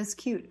 That is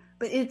cute.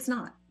 But it's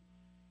not.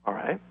 All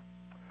right.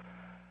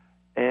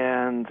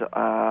 And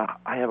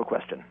I have a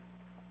question.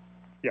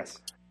 Yes.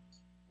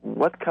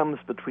 What comes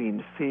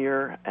between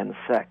fear and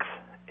sex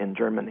in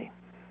Germany?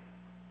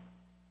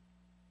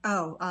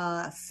 Oh,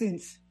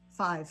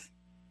 5.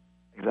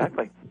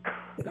 Exactly.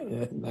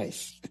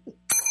 Nice.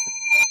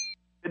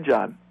 Good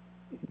job.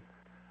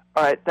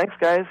 All right. Thanks,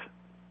 guys.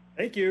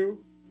 Thank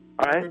you.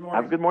 All right.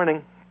 Have a good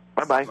morning.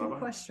 Bye-bye. Good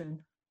question.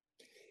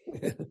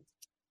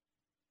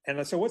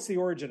 And so what's the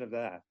origin of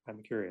that?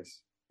 I'm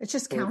curious. It's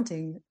just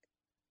counting.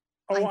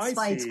 Oh,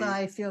 I see. 2, 4,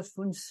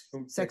 5,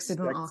 6,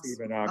 7, 8,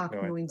 9.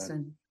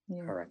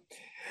 Yeah.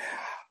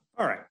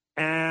 All right.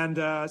 And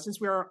since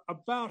we are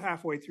about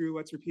halfway through,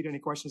 let's repeat any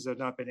questions that have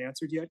not been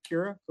answered yet.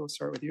 Kira, go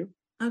start with you.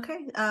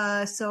 Okay.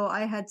 So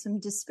I had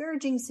some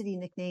disparaging city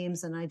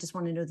nicknames, and I just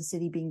want to know the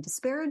city being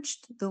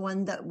disparaged. The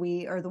ones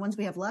we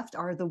have left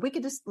are the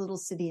wickedest little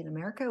city in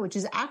America, which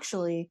is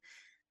actually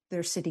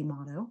their city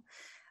motto.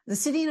 The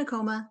city in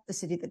Tacoma, the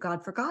city that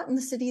God forgot, and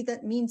the city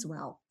that means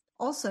well.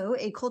 Also,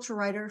 a culture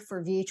writer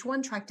for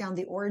VH1 tracked down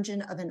the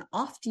origin of an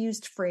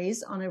oft-used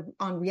phrase on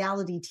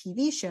reality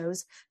TV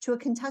shows to a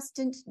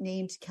contestant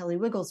named Kelly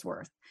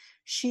Wigglesworth.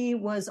 She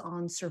was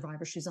on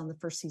Survivor. She was on the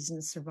first season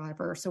of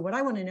Survivor. So what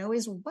I want to know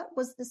is, what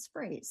was this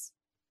phrase?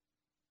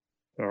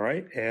 All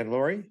right. And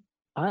Lori?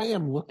 I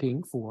am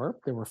looking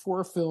there were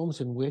 4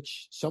 films in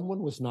which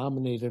someone was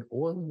nominated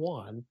or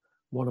won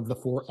one of the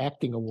 4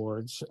 acting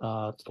awards,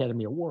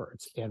 Academy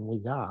Awards. And we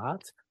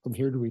got From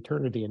Here to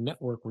Eternity and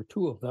Network were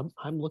 2 of them.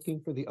 I'm looking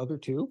for the other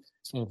 2.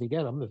 And if you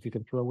get them, if you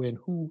can throw in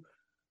who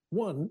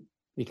won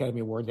the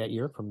Academy Award that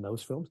year from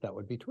those films, that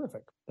would be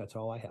terrific. That's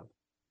all I have.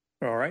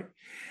 All right.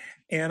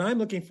 And I'm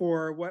looking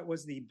for what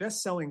was the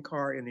best-selling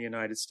car in the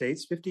United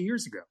States 50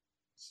 years ago.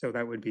 So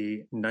that would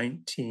be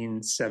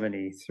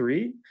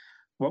 1973.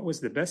 What was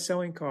the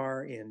best-selling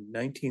car in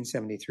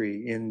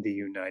 1973 in the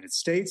United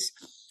States?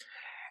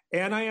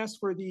 And I asked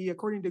for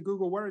according to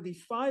Google, what are the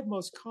 5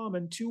 most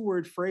common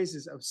 2-word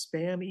phrases of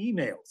spam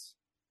emails?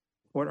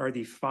 What are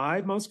the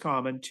 5 most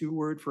common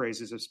 2-word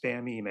phrases of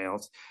spam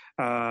emails?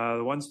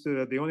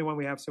 The only one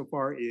we have so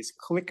far is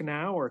click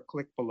now or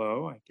click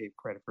below. I gave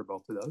credit for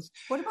both of those.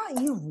 What about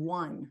you've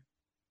won?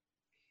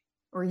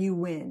 or you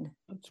win.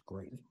 That's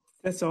great.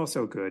 That's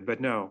also good, but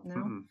no. No?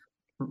 Mm-mm.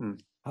 Mm-mm.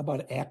 How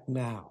about act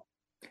now?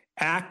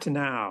 Act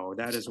now.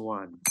 That is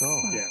one.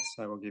 Oh, Yes,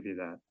 I will give you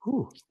that.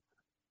 whew.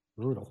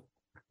 Brutal.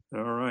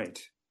 All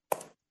right.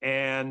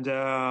 And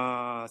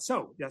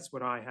so that's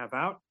what I have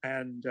out.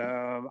 And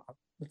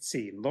let's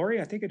see,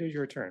 Lori, I think it is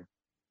your turn.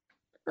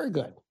 Very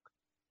good.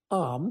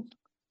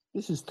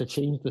 This is to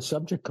change the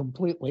subject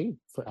completely.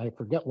 I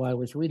forget why I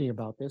was reading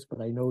about this,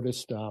 but I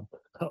noticed a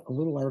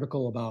little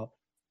article about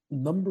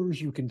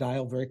numbers you can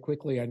dial very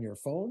quickly on your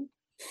phone.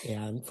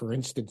 And for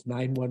instance,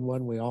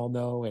 911, we all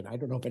know, and I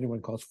don't know if anyone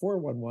calls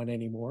 411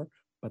 anymore,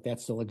 but that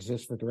still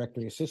exists for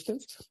directory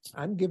assistance.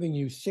 I'm giving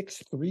you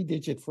 6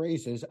 3-digit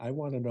phrases. I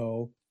want to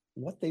know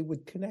what they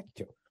would connect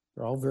to.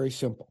 They're all very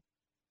simple.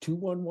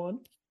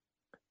 211,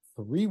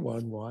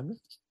 311,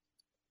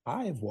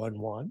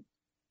 511,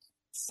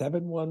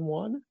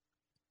 711,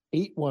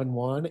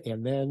 811,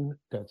 and then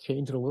to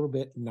change it a little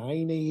bit,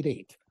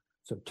 988.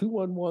 So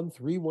 211,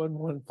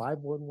 311,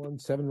 511,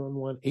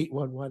 711,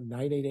 811,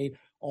 988,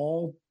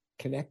 all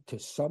connect to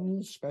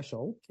some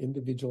special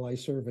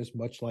individualized service,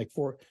 much like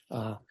for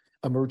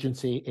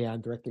emergency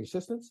and directory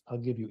assistance. I'll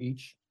give you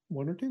each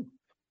 1 or 2.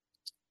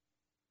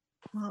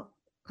 Well,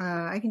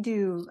 I can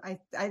do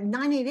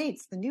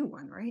 988's the new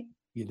one, right?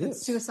 It It's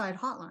is. Suicide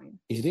hotline.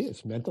 It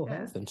is mental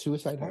health and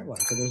suicide hotline.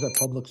 So there's a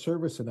public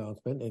service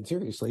announcement, and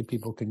seriously,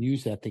 people can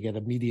use that to get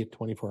immediate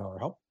 24-hour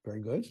help.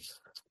 Very good.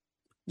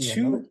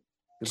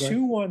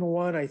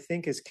 211, I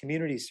think, is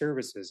community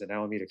services in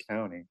Alameda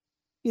County.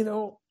 You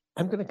know,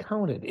 I'm going to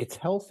count it. It's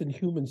health and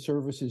human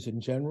services in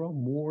general,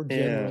 more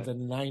general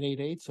than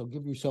 988. So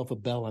give yourself a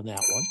bell on that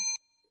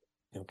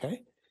one.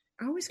 Okay.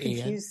 I always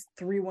confuse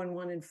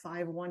 311 and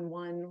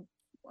 511.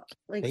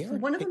 Like They are-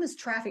 one of them is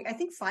traffic. I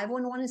think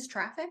 511 is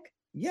traffic.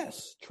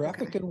 Yes,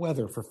 traffic Okay. and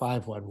weather for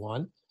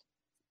 511.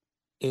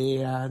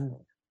 And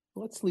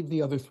let's leave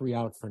the other 3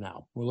 out for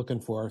now. We're looking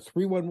for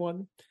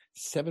 311,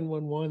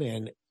 711,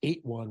 and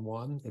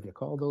 811. If you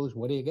call those,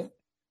 what do you get?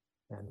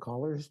 And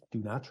callers, do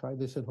not try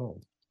this at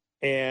home.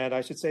 And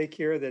I should say,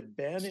 Kira, that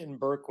Ben in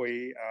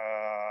Berkeley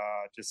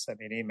just sent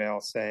me an email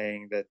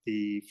saying that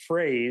he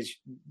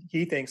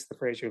thinks the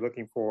phrase you're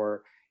looking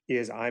for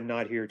is "I'm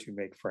not here to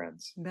make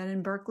friends." Ben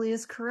in Berkeley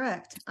is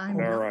correct. I'm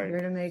All not right.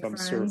 here to make Some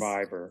friends.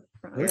 survivor.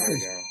 There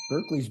you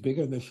Berkeley's big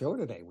on the show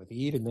today with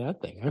eating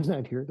that thing. I'm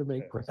not here to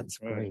make That's friends.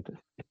 right. Great.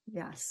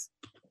 Yes.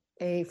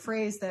 A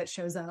phrase that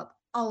shows up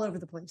all over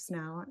the place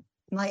now,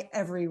 like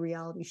every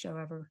reality show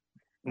ever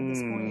at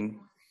this point.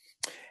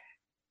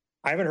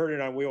 I haven't heard it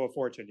on Wheel of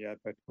Fortune yet,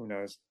 but who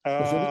knows?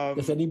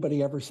 Does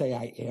anybody ever say,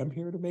 I am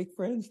here to make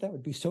friends? That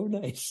would be so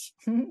nice.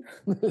 Not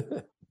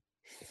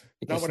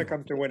when it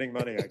comes to winning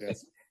money, I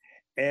guess.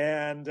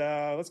 And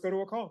let's go to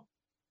a call.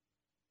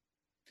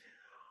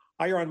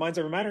 Hi, you're on Minds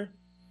Over Matter.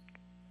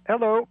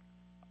 Hello,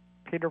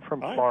 Peter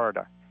from Hi.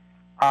 Florida.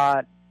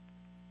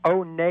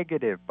 O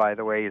negative, by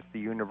the way, is the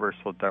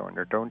universal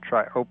donor. Don't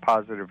try. O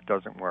positive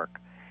doesn't work.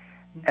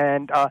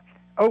 And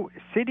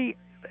city.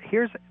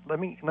 Let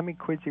me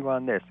quiz you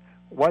on this.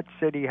 What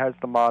city has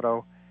the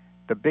motto,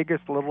 "The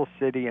biggest little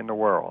city in the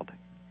world"?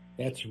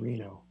 That's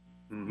Reno.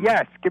 Mm-hmm.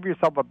 Yes. Give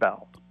yourself a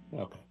bell.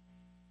 Okay.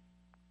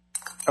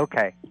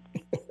 Okay.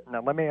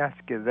 Now let me ask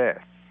you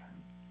this.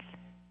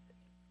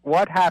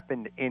 What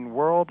happened in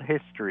world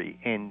history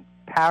in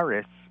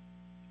Paris,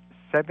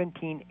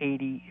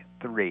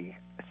 1783?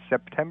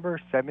 September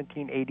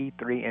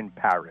 1783 in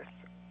Paris.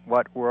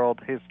 What world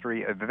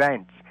history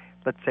events?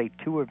 Let's say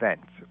 2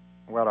 events.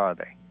 What are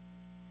they?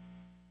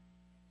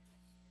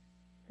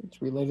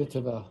 It's related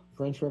to the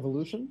French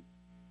Revolution?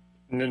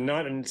 No,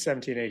 not in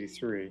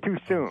 1783. Too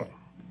soon. Okay.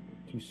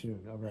 Too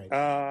soon. All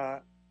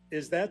right.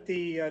 Is that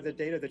the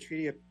date of the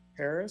Treaty of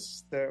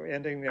Paris, the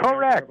ending the Correct.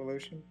 American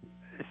Revolution?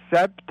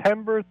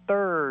 September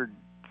 3rd,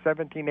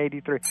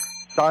 1783.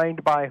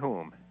 Signed by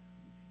whom?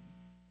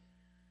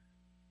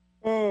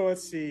 Oh,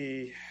 let's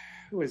see.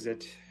 Who is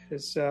it?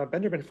 Is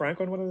Benjamin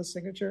Franklin one of the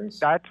signatories?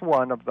 That's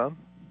one of them.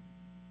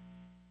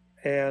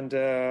 And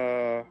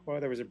there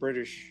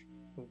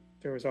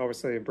was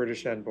obviously a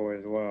British envoy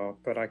as well,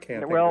 but I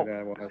can't think of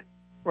that one.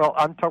 Well,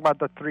 I'm talking about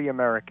the 3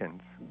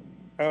 Americans.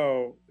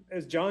 Oh,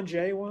 is John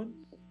Jay one?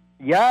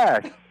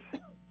 Yes.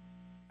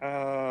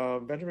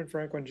 Benjamin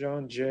Franklin,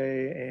 John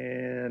Jay,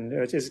 and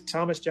is it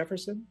Thomas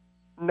Jefferson?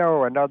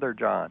 No, another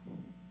John.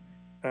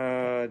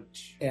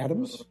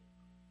 Adams?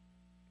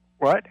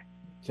 What?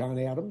 John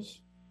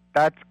Adams?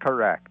 That's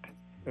correct.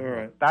 All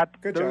right.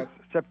 Good Those job.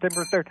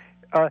 September 3rd.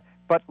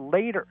 But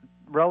later,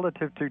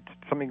 relative to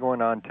something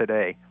going on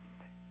today,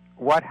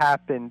 what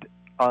happened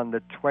on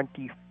the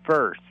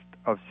 21st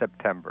of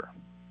September?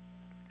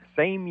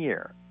 Same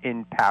year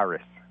in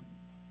Paris.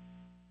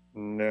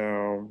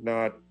 No,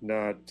 not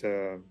enough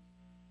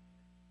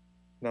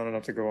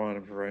to go on,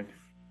 I'm afraid.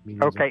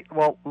 Okay,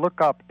 well, look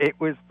up. It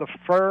was the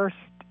first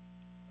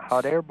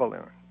hot air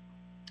balloon.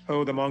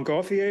 Oh, the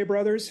Montgolfier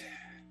brothers?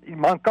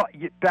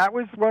 That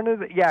was one of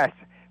the, yes.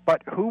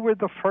 But who were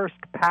the first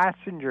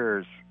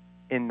passengers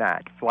in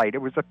that flight?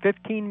 It was a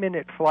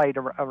 15-minute flight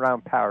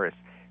around Paris.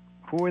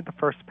 Who were the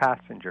first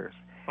passengers?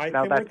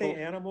 Weren't they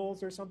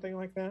animals or something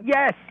like that?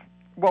 Yes.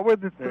 What were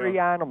the three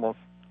animals?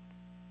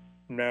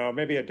 No,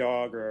 maybe a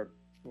dog or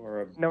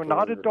a No,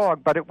 not a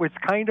dog, but it was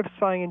kind of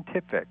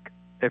scientific.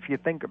 If you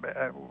think about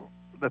it,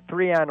 the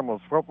three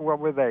animals, what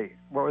were they?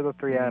 What were the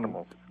three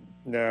animals?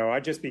 No,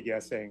 I'd just be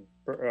guessing.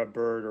 A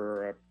bird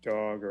or a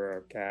dog or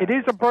a cat. It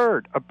is a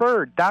bird. A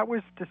bird. That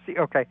was to see.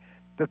 Okay,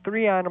 the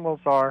three animals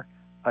are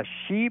a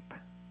sheep,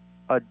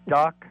 a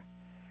duck,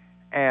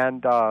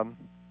 and now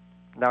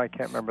I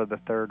can't remember the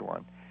third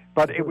one.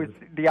 But it was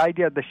the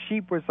idea. The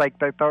sheep was like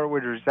they thought it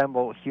would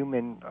resemble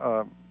human,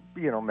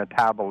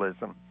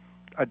 metabolism.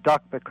 A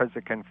duck because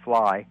it can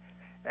fly,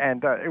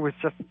 and it was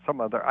just some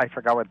other. I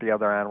forgot what the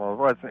other animal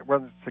was. It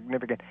wasn't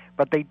significant,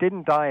 but they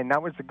didn't die, and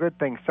that was a good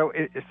thing. So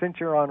since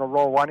you're on a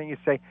roll, why don't you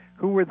say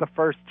who were the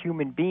first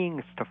human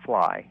beings to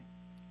fly,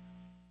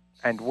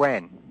 and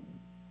when?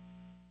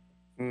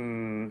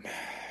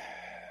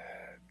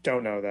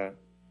 Don't know that.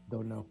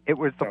 Don't know. It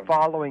was the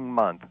following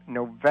month,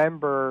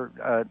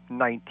 November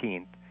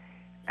 19th.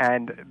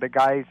 And the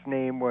guy's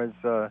name was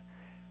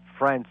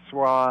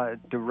Francois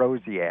de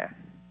Rosier,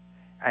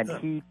 and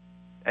he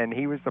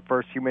was the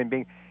first human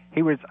being.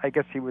 He was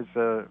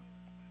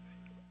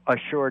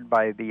assured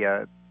by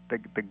the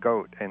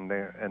goat and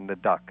the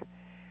duck.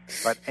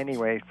 But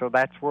anyway, so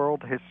that's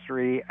world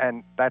history,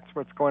 and that's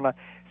what's going on.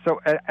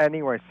 So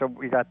anyway, so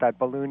we got that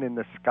balloon in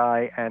the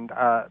sky, and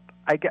I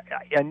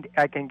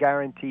can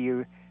guarantee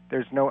you,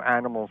 there's no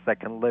animals that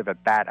can live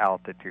at that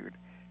altitude.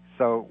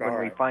 So when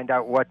we find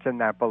out what's in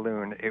that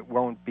balloon, it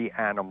won't be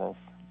animals.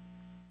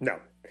 No.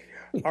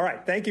 All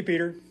right. Thank you,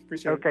 Peter.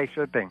 Appreciate it. Okay,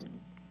 sure thing.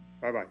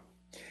 Bye-bye.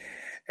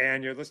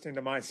 And you're listening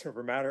to Minds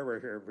Over Matter. We're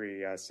here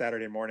every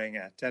Saturday morning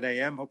at 10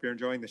 a.m. Hope you're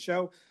enjoying the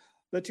show.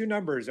 The two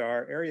numbers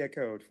are area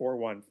code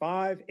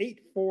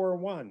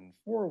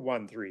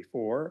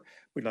 415-841-4134.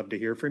 We'd love to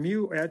hear from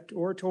you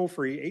or toll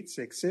free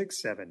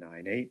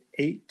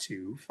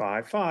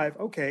 866-798-8255.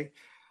 Okay.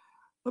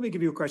 Let me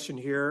give you a question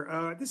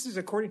here. This is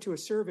according to a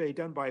survey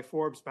done by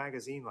Forbes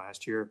magazine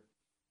last year.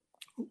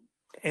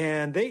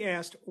 And they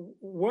asked,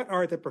 what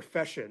are the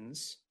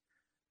professions,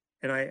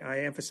 and I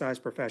emphasize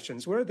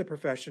professions, what are the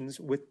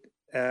professions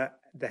that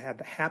have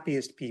the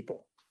happiest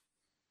people?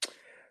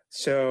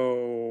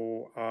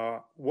 So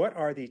what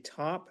are the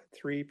top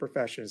 3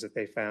 professions that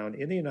they found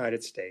in the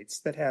United States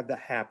that have the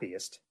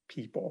happiest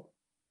people?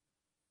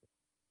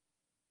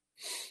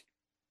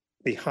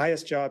 The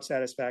highest job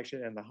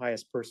satisfaction and the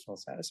highest personal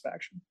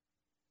satisfaction?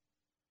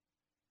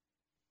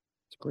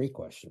 It's a great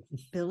question.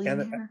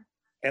 Billionaire?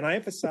 And I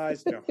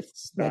emphasize, no,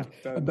 it's not.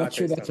 I'm not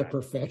sure that's a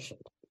profession.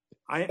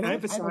 I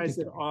emphasize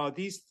that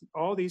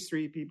all these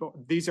 3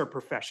 people, these are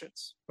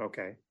professions.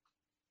 Okay.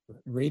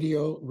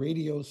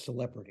 Radio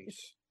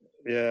celebrities.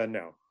 Yeah,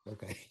 no.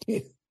 Okay.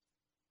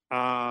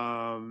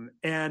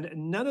 And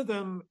none of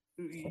them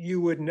you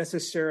would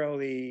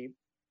necessarily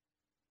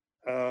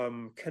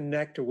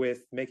connect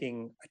with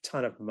making a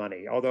ton of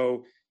money,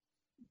 although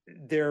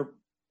they're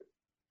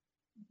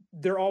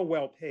all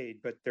well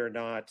paid, but they're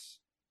not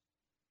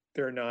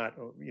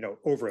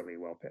overly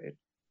well paid.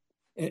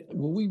 And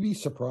will we be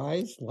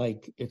surprised?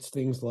 Like it's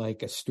things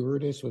like a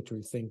stewardess, which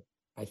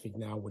I think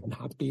now would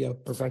not be a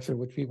profession in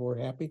which people are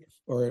happy.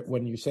 Or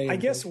when you say, I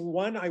guess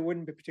one I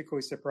wouldn't be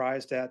particularly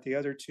surprised at. The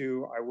other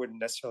 2 I wouldn't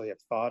necessarily have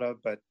thought of,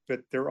 but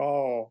they're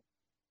all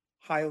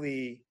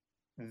highly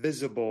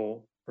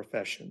visible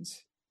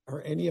professions.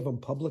 Are any of them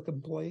public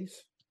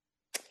employees?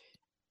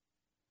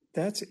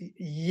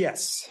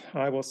 Yes,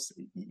 I will.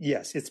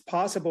 Yes, it's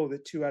possible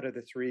that 2 out of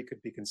the 3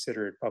 could be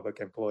considered public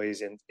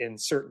employees in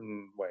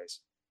certain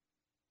ways.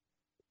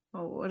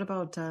 Oh, what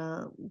about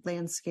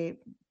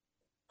landscape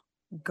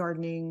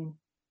gardening,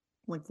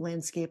 like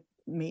landscape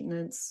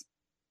maintenance?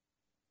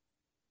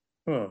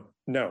 No,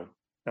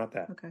 not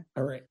that. Okay.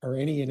 Are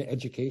any in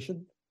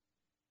education?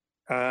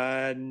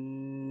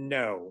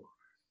 No,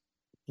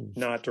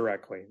 not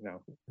directly.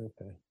 No.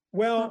 Okay.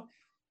 Well,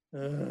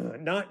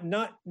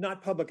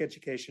 not public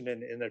education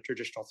in the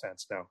traditional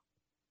sense. No.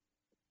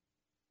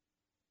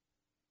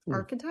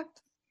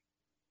 Architect?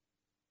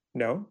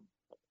 No.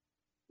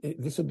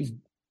 This would be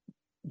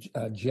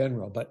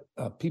general, but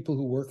people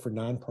who work for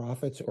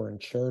nonprofits or in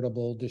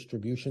charitable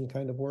distribution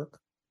kind of work?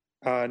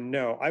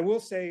 No, I will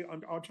say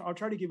I'll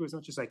try to give as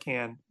much as I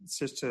can,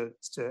 just to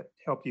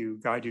help you,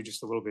 guide you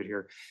just a little bit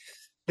here.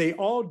 They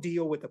all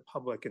deal with the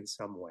public in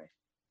some way.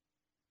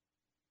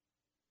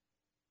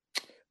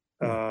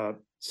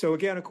 So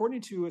again,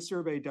 according to a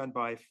survey done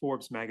by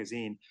Forbes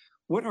magazine,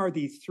 what are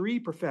the 3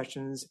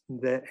 professions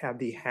that have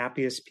the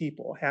happiest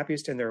people,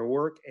 happiest in their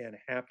work and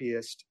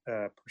happiest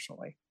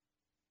personally?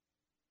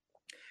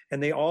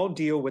 And they all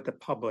deal with the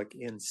public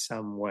in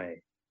some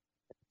way.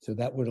 So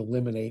that would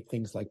eliminate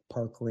things like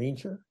park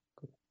ranger?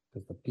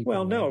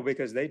 No,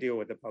 because they deal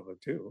with the public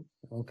too.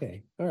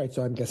 Okay. All right.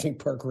 So I'm guessing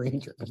park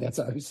ranger, but that's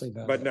obviously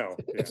not. But no.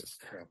 Yes,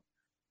 no.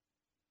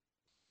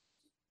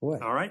 Boy,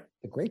 all right.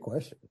 A great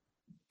question.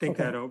 Think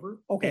that over.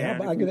 Okay. I'm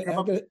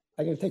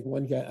gonna take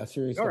one guy, a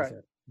serious guy. Right.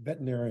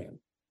 Veterinarian.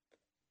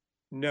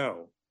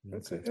 No.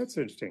 That's an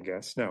interesting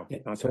guess. No,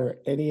 not so that. are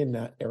any in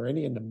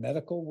the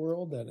medical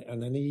world and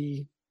in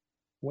any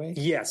way?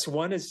 Yes,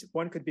 one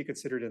could be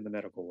considered in the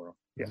medical world.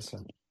 Yes.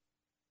 Okay.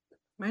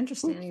 My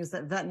understanding is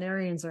that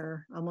veterinarians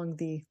are among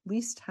the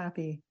least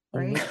happy,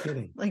 right? I'm not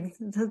kidding. Like,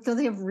 do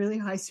they have really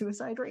high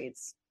suicide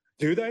rates?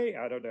 Do they?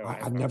 I don't know.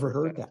 I've never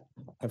heard that.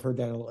 I've heard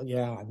that.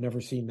 Yeah, I've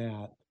never seen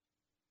that.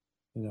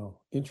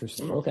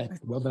 Interesting. Okay.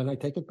 Well, then I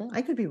take it back.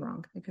 I could be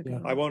wrong.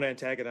 Wrong. I won't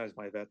antagonize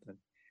my vet then.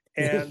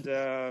 And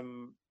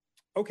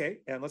okay,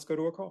 and let's go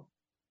to a call.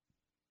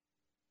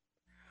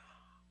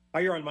 Hi,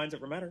 you're on Minds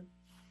Over Matter.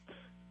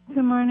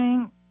 Good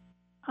morning.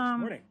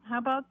 Morning. How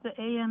about the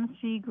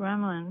AMC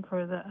Gremlin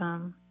for the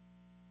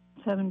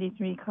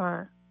 73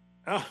 car?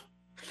 Ah,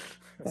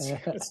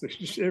 that's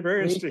a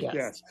very interesting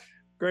guess.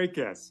 Great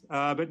guess.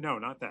 But no,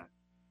 not that.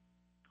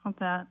 Not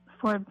that.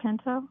 Ford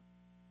Pinto?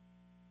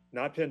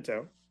 Not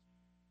Pinto.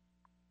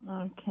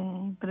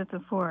 Okay, but it's a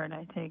Ford,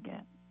 I take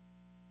it.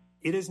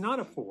 It is not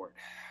a Ford.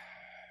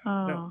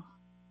 Oh. No.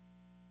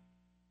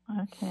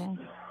 Okay.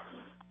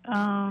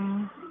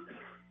 How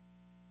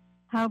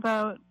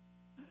about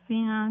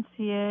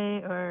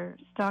financier or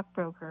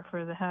stockbroker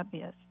for the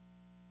happiest?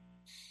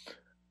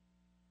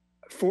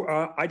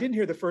 I didn't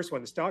hear the first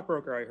one. The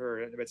stockbroker I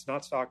heard. It's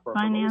not stockbroker.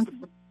 I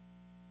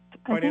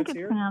think it's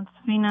pronounced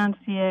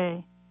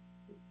financier.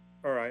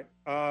 All right.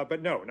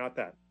 But no, not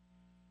that.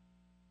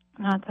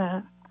 Not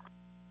that.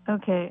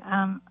 Okay.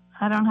 I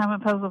don't have a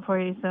puzzle for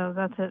you, so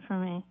that's it for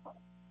me.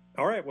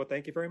 All right. Well,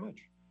 thank you very much.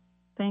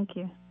 Thank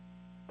you.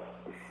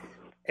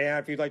 And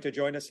if you'd like to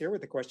join us here with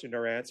the question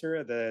or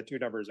answer, the two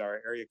numbers are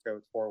area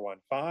code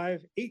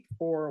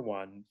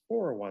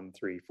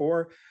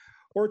 415-841-4134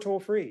 or toll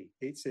free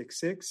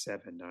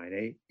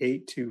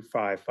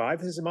 866-798-8255.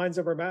 This is Minds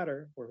Over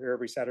Matter. We're here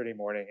every Saturday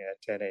morning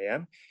at 10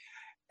 a.m.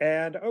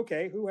 And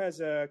okay, who has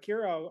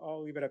Kira?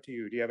 I'll leave it up to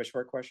you. Do you have a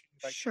short question?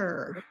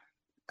 Sure.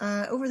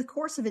 Over the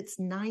course of its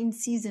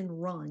 9-season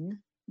run,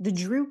 the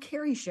Drew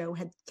Carey Show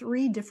had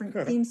 3 different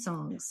theme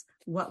songs.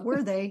 What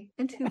were they,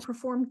 and who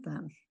performed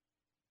them?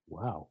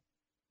 Wow.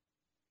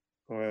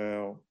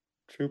 Well,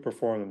 who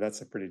performed them?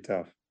 That's pretty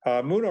tough.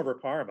 Moon Over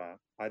Parma.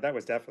 That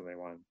was definitely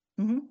one.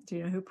 Mm-hmm. Do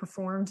you know who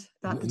performed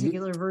that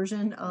particular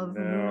version of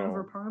Moon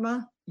Over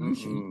Parma?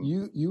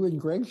 You and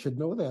Greg should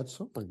know that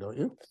song, don't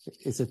you?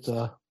 Is it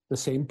the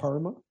same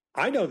Parma?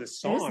 I know the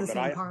song, but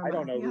I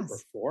don't know who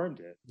performed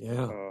it.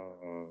 Yeah.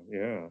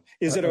 Yeah.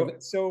 Is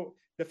it so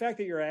the fact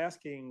that you're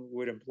asking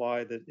would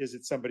imply that is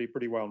it somebody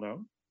pretty well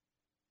known?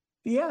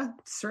 Yeah,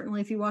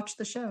 certainly if you watch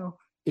the show.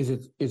 Is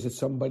it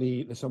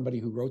somebody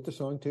who wrote the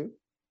song too?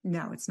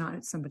 No, it's not.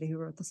 It's somebody who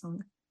wrote the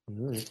song.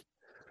 All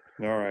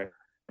right.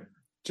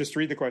 Just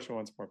read the question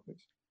once more,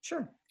 please.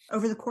 Sure.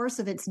 Over the course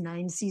of its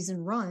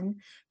 9-season run,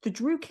 the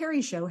Drew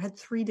Carey Show had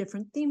 3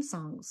 different theme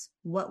songs.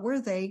 What were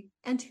they,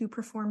 and who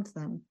performed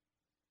them?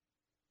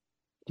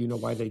 Do you know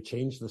why they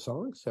changed the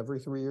songs every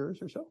 3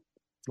 years or so?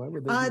 Why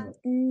would they do that?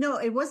 No,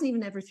 it wasn't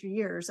even every 3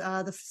 years.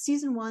 The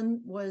season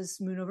 1 was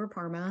Moon Over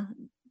Parma.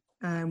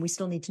 We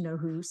still need to know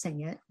who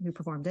sang it, who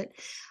performed it.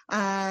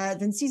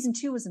 Then season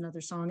 2 was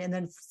another song. And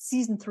then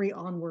season 3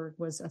 onward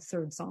was a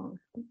third song.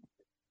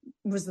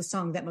 It was the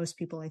song that most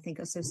people, I think,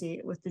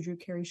 associate with the Drew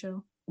Carey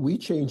Show. We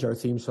change our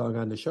theme song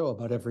on the show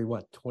about every,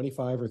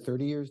 25 or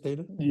 30 years,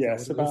 Dana?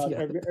 Yes, about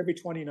every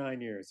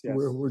 29 years. Yes.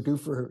 We're due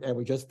for, and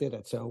we just did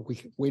it. So we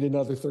should wait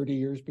another 30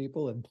 years,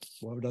 people, and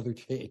we'll have another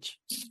change.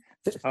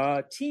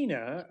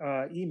 Tina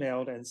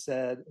emailed and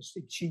said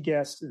she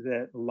guessed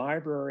that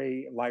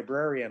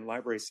librarian,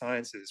 library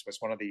sciences was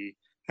one of the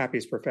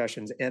happiest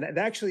professions. And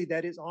actually,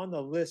 that is on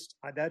the list.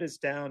 That is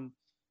down,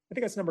 I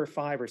think that's number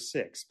 5 or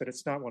 6, but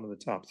it's not one of the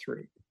top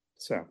 3.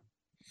 So,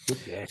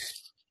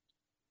 yes.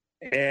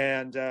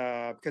 And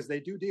because they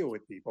do deal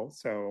with people.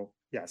 So,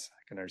 yes,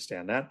 I can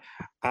understand that.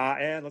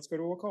 And let's go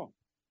to a call.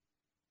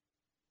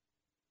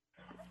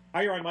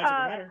 Hi, you're on Minds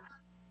Over Matter.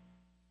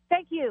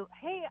 Thank you.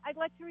 Hey, I'd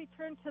like to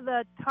return to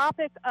the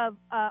topic of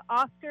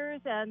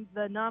Oscars and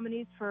the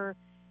nominees for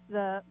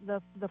the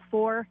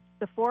four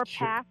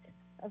pack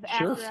of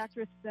actor,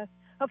 actress.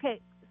 Okay,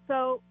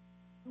 so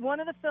one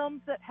of the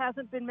films that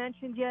hasn't been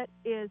mentioned yet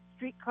is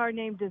Streetcar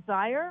Named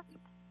Desire,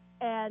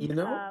 and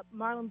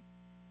Marlon.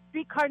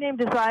 Streetcar Named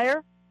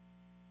Desire.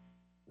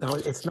 Now,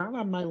 it's not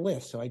on my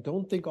list, so I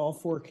don't think all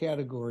 4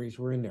 categories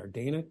were in there.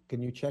 Dana,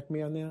 can you check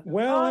me on that?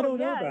 Well, I don't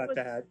know about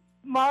that.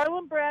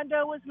 Marlon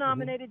Brando was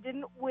nominated,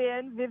 didn't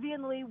win.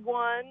 Vivian Leigh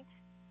won.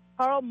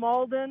 Carl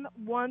Malden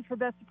won for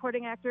Best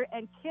Supporting Actor,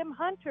 and Kim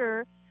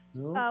Hunter,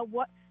 Stella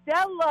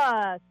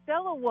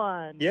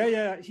won.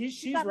 Yeah,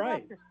 she's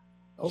right.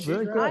 Oh,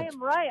 very good. I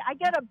am right. I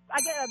get a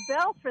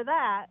bell for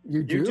that.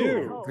 You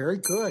do. Oh. Very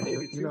good.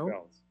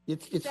 Bells.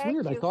 It's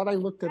weird. I thought I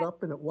looked it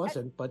up and it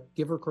wasn't, but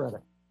give her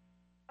credit.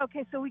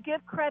 Okay, so we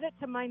give credit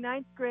to my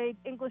 9th grade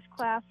English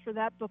class for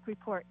that book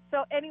report.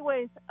 So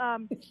anyways,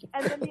 and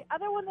then the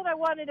other one that I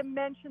wanted to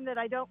mention that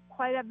I don't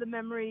quite have the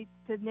memory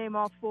to name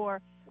all 4,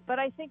 but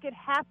I think it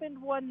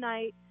happened one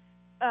night.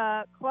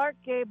 Clark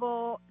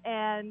Gable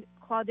and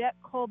Claudette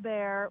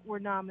Colbert were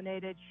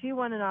nominated. She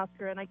won an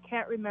Oscar, and I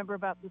can't remember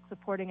about the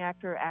supporting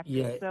actor or actress.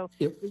 Yeah, so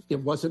it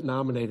wasn't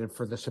nominated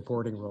for the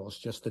supporting roles,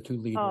 just the two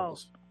lead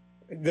roles.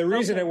 The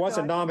reason it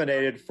wasn't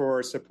nominated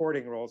for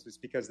supporting roles is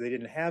because they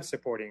didn't have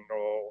supporting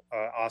role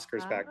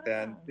Oscars back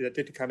then. That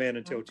didn't come in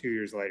until 2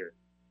 years later.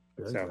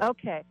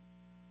 Okay.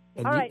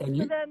 All right. So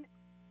then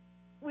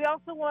we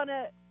also want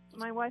to,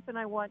 my wife and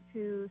I want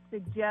to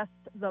suggest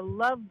the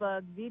Love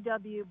Bug,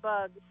 VW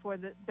Bug, for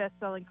the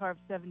best-selling car of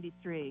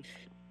 73.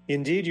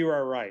 Indeed, you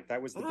are right.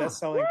 That was the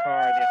best-selling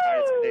car in the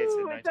United States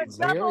in 1973. It's a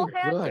double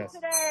hit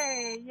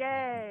today.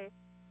 Yay.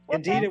 Well,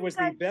 indeed, it was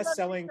the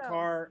best-selling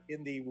car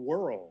in the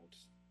world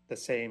the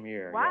same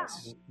year. Wow.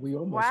 Yes. We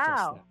almost guessed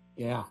that.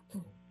 Yeah.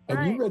 And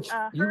right. you read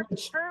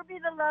Herbie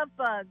the Love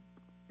Bug.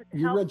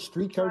 You read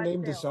Streetcar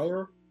Named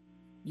Desire?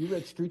 You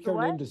read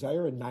Streetcar Named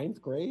Desire in 9th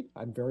grade?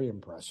 I'm very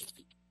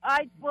impressed.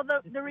 Well,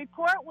 the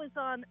report was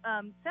on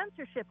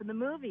censorship in the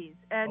movies,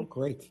 and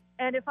great.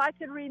 And if I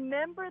could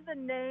remember the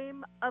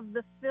name of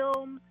the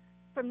film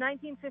from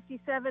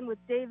 1957 with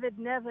David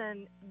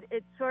Nevin,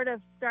 it sort of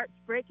starts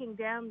breaking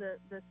down the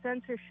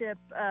censorship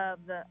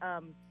of the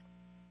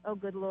oh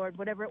good Lord,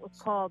 whatever it was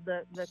called,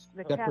 the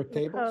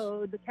Catholic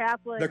code, the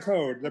Catholic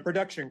the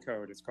production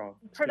code it's called.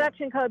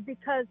 Production code,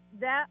 because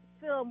that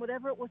film,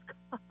 whatever it was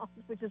called,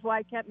 which is why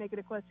I can't make it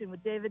a question,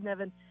 with David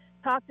Nevin,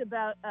 talked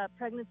about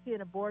pregnancy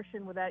and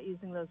abortion without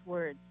using those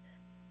words.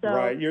 So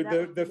right.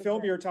 The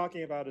film you're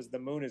talking about is The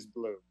Moon is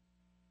Blue.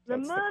 The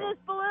Moon is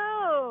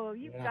Blue.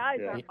 You guys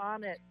are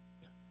on it.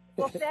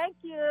 Well, thank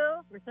you.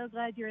 We're so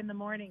glad you're in the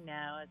morning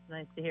now. It's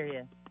nice to hear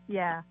you.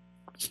 Yeah.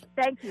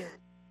 Thank you.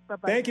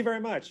 Bye-bye. Thank you very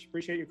much.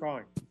 Appreciate you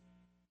calling.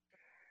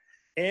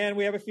 And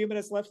we have a few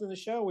minutes left in the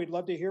show. We'd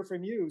love to hear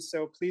from you.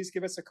 So please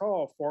give us a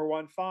call,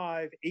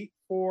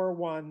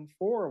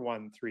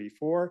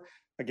 415-841-4134.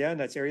 Again,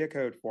 that's area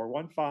code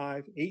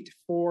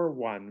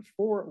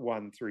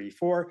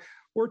 415-841-4134.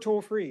 Or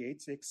toll free,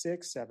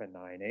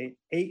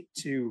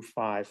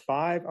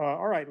 866-798-8255.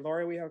 All right,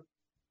 Lori, we have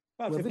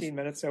about 15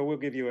 minutes, so we'll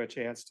give you a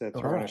chance to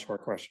throw in a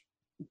short question.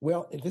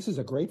 Well, this is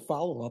a great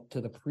follow-up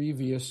to the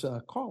previous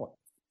caller.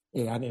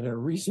 And in a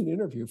recent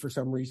interview, for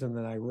some reason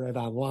that I read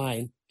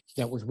online,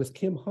 that was with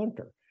Kim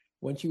Hunter,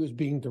 when she was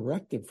being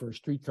directed for A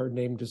Streetcar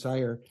Named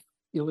Desire,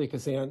 Elia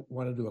Kazan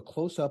wanted to do a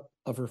close-up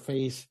of her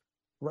face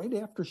right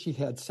after she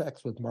had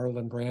sex with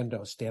Marlon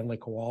Brando, Stanley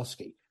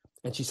Kowalski.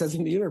 And she says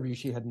in the interview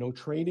she had no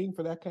training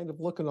for that kind of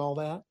look and all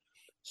that.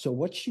 So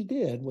what she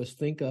did was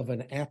think of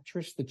an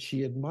actress that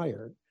she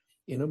admired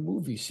in a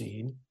movie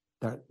scene,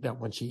 that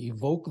when she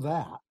evoked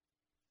that,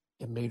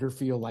 it made her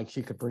feel like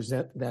she could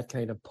present that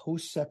kind of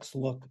post-sex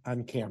look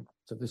on camera.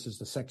 So this is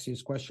the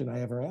sexiest question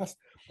I ever asked.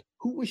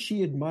 Who was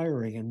she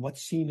admiring, and what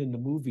scene in the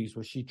movies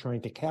was she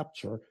trying to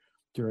capture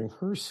during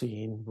her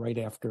scene right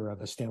after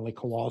the Stanley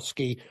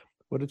Kowalski?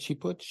 What did she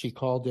put? She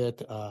called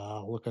it,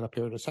 look it up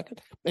here in a second.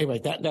 Anyway,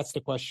 that's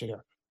the question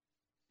here.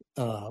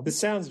 This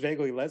sounds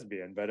vaguely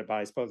lesbian, but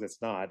I suppose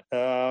it's not.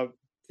 There's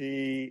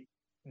a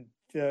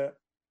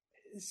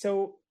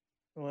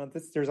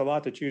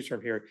lot to choose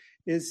from here.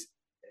 Is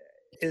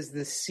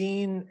the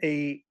scene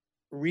a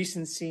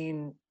recent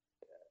scene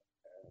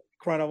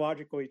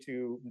chronologically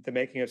to the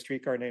making of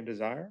Streetcar Named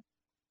Desire?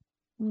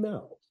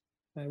 No,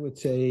 I would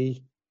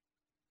say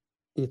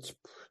it's,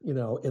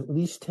 at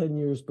least 10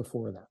 years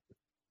before that.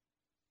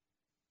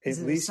 Is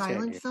it a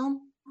silent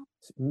film?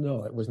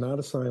 No, it was not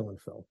a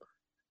silent film.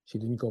 She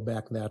didn't go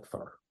back that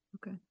far.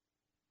 Okay.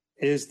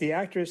 Is the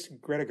actress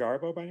Greta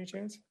Garbo by any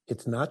chance?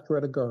 It's not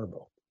Greta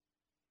Garbo.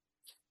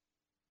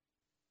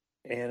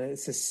 And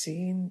it's a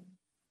scene.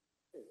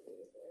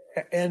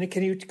 And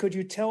could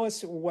you tell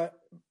us what,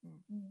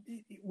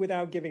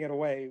 without giving it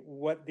away,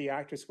 what the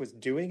actress was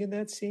doing in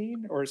that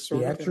scene, or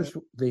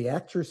the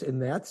actress in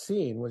that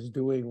scene was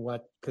doing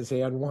what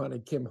Kazan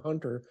wanted Kim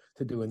Hunter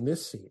to do in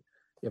this scene.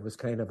 It was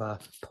kind of a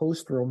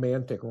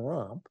post-romantic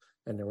romp,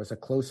 and there was a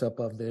close-up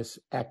of this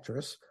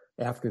actress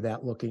after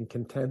that looking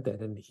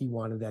contented, and he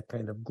wanted that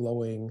kind of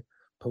glowing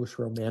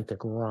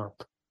post-romantic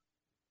romp.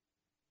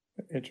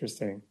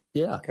 Interesting.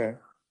 Yeah. Okay.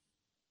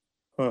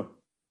 Huh.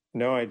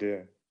 No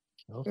idea.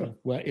 Okay.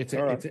 Well, it's a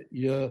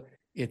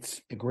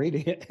great,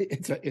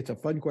 it's a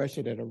fun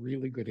question and a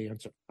really good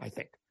answer, I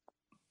think.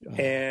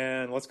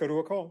 And let's go to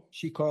a call.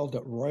 She called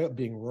it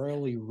being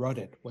royally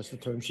rutted was the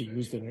term she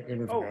used in her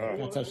interview.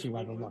 That's how she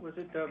wanted to look.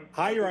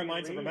 Hi, you're on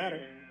Minds Over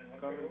Matter.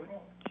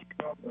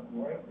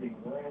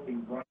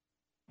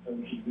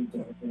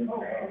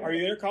 Are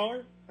you there,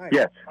 caller? Hi.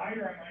 Yes.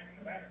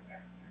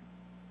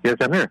 Yes,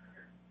 I'm here.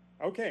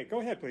 Okay,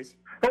 go ahead, please.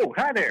 Oh,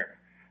 hi there.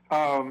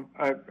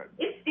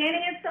 It's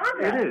Danny and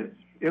Sandra. It is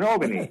in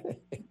Albany.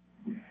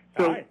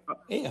 So,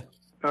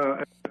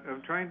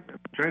 I'm trying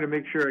to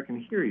make sure I can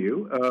hear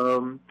you.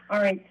 All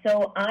right.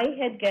 So I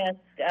had guessed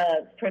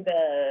for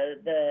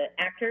the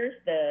actors,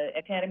 the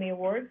Academy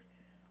Awards.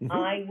 Mm-hmm.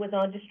 I was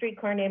on The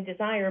Streetcar Named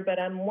Desire, but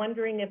I'm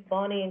wondering if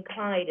Bonnie and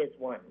Clyde is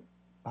one.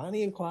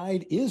 Bonnie and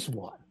Clyde is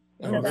one.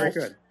 Oh, very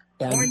good.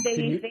 Warren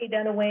Beatty, Faye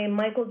Dunaway,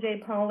 Michael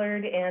J.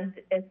 Pollard, and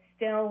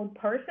Estelle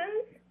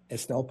Parsons.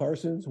 Estelle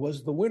Parsons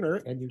was the winner,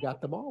 and you got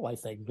them all, I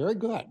think. Very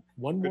good.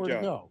 One more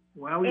to go.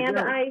 Wow, and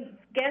I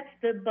guessed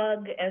the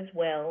bug as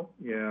well.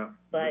 Yeah.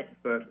 But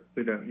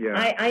we don't,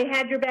 yeah. I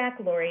had your back,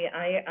 Lori.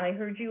 I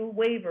heard you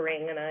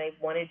wavering, and I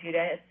wanted you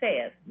to say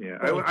it. Yeah,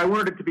 I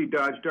wanted it to be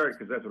Dodge Dart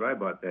because that's what I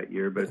bought that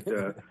year. But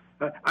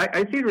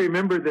I seem to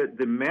remember that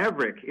the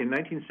Maverick in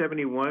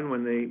 1971,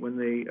 when they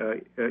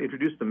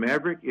introduced the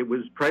Maverick, it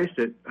was priced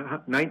at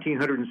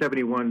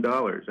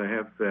 $1,971. I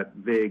have that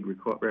vague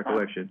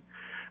recollection.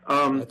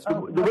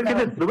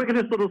 The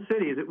wickedest little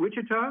city, is it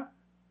Wichita?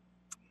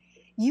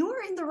 You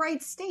are in the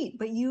right state,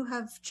 but you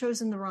have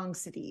chosen the wrong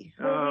city.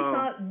 Well, we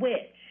thought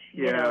which.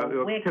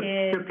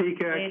 Wicked,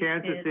 Topeka,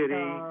 Kansas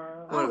City.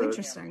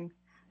 Interesting.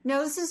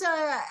 No, this is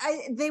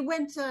they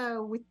went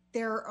with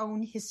their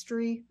own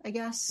history, I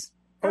guess.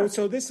 Oh,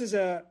 so this is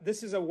a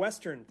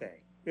Western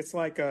thing. It's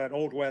like an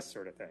Old West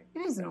sort of thing. It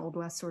is an Old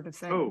West sort of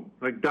thing. Oh,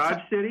 like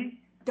Dodge City?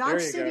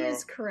 Dodge City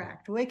is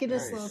correct.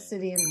 Wickedest little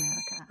city in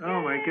America.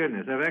 Oh, my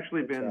goodness. I've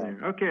actually been there.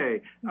 Okay.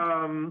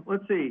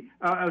 Let's see.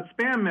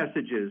 Spam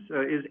messages.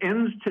 Is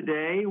Ends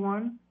Today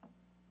one?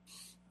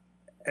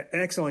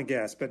 Excellent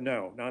guess, but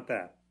no, not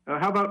that.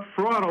 How about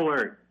Fraud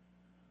Alert?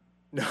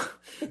 No,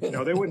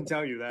 they wouldn't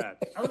tell you that.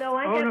 Oh, no,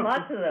 I get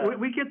lots of those.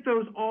 We get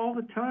those all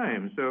the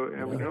time, so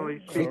we can only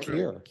speak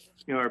to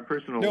our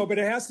personal... No, but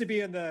it has to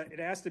be in the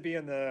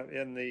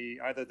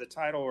either the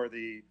title or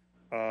the...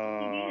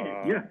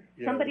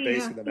 Somebody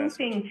is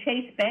spoofing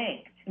Chase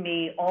Bank to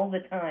me all the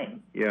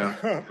time. Yeah,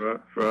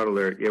 fraud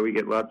alert. Yeah, we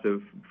get lots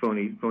of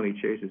phony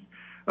chases.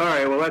 All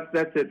right, well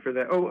that's it for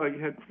that. Oh, you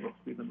had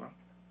Cleveland Rock.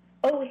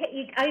 Oh,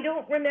 hey, I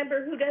don't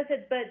remember who does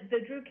it, but the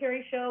Drew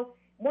Carey Show.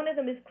 One of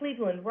them is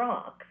Cleveland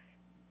Rocks.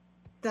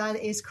 That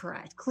is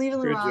correct.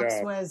 Cleveland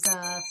Rocks was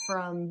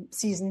from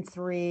season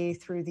 3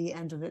 through the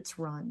end of its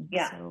run.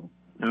 Yeah. So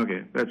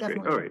okay, that's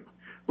definitely great. All right.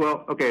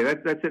 Well, okay,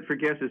 that's it for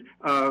guesses.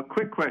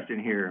 Quick question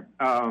here,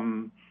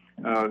 kind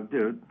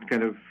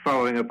of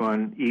following up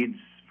on Ede's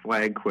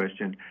flag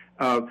question.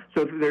 So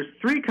there's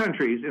 3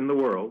 countries in the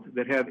world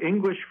that have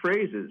English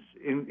phrases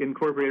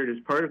incorporated as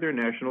part of their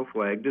national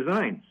flag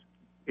designs.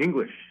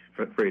 English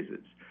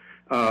phrases.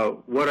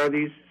 What are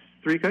these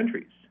 3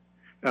 countries?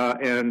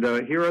 And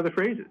here are the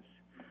phrases.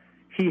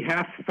 He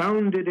hath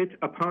founded it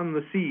upon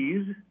the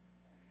seas,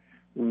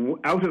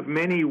 out of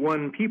many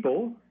one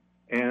people,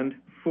 and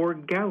for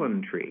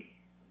gallantry.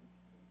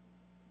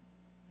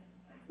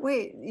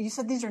 Wait, you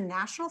said these are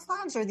national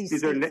flags, or these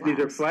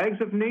are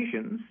flags of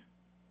nations,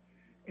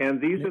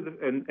 and these are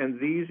and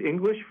these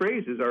English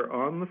phrases are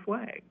on the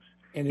flags.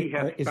 And he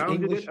hath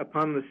founded it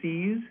upon the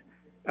seas,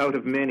 out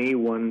of many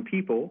one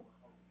people,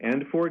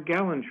 and for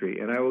gallantry.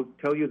 And I will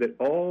tell you that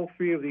all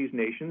 3 of these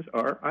nations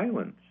are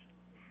islands.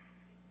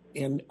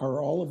 And are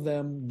all of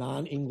them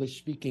non-English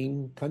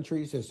speaking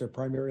countries as their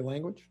primary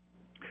language?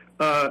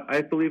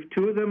 I believe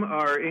 2 of them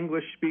are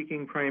English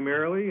speaking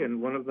primarily,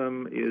 and one of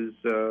them is,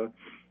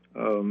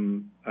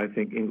 I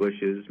think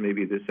English is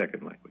maybe the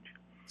second language.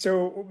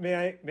 So may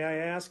I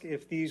ask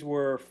if these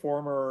were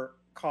former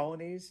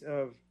colonies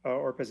of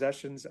or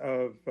possessions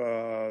of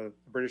the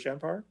British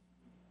Empire?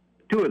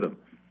 2 of them.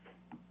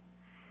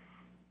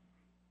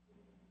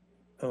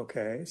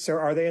 Okay. So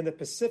are they in the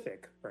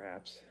Pacific,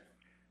 perhaps?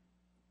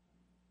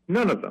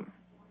 None of them.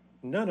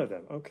 None of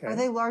them. Okay. Are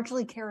they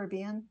largely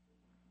Caribbean?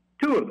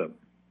 2 of them.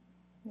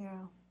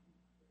 Yeah.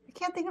 I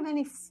can't think of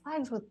any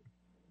flags with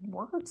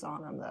words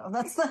on them, though.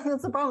 That's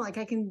the problem. Like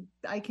I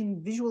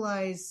can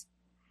visualize.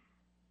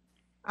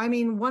 I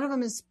mean, one of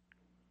them is.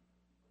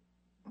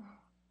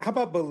 How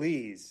about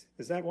Belize?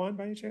 Is that one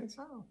by any chance?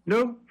 Oh.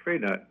 No,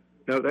 afraid not.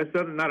 No, that's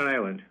not an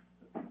island.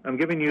 I'm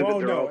giving you that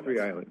they're all 3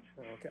 islands.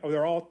 Okay. Oh,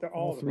 they're all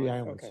 3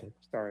 islands. Okay.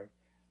 Sorry.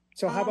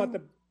 So how about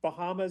the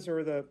Bahamas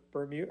or the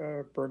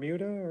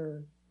Bermuda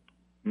or?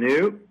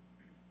 No.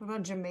 What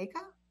about Jamaica?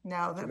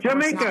 No.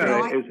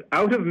 Jamaica is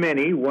out of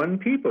many one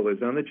people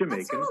is on the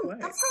Jamaican flag.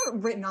 That's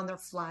not written on their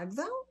flag,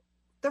 though.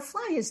 Their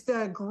flag is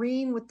the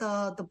green with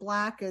the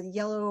black and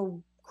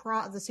yellow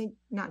cross,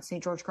 not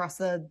St. George cross,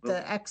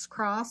 the X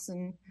cross,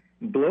 and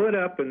blow it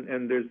up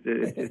and there's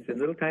it's in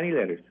little tiny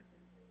letters.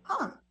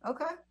 Huh.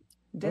 Okay.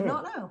 Did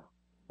not know.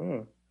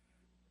 Oh.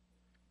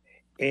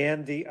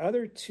 And the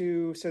other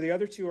 2, so the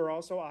other 2 are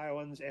also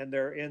islands, and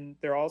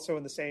they're also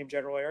in the same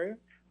general area?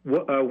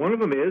 One of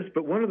them is,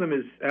 but one of them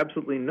is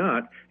absolutely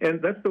not,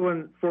 and that's the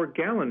one for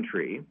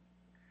gallantry.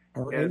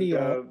 Or and, any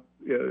go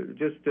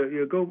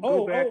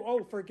back.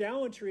 For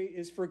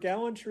gallantry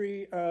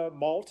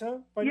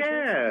Malta?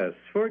 Yes,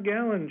 for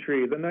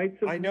gallantry, the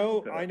Knights of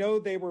Malta. I know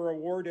they were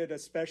awarded a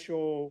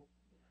special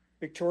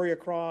Victoria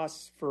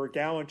Cross for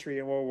gallantry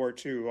in World War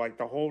II, like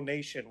the whole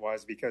nation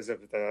was, because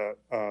of the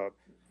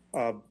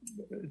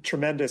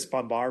tremendous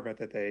bombardment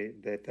that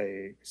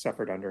they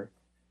suffered under.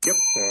 Yep.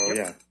 So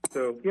yeah.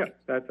 So yeah,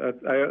 that's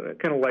I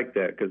kind of like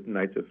that because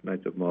Knights of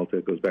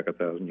Malta goes back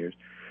 1,000 years.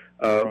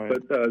 Right.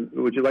 But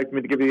would you like me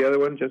to give you the other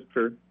one just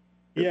for?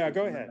 Yeah,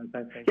 go ahead.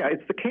 Yeah,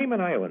 it's the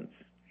Cayman Islands.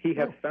 He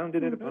hath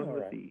founded it upon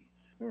the seas.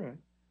 All right.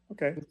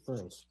 Okay.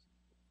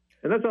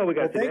 And that's all we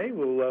got today.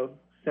 We'll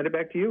send it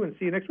back to you and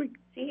see you next week.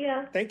 See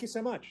ya. Thank you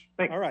so much.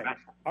 Thanks. All right. Bye.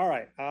 All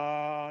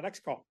right.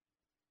 Next call.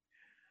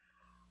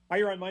 Hi,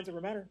 you're on Minds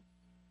Over Matter.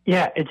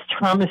 Yeah, it's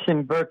Thomas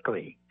in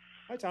Berkeley.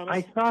 Hi, Thomas.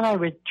 I thought I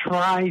would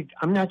try,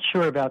 I'm not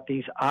sure about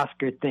these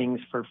Oscar things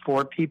for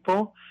 4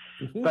 people,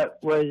 but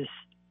was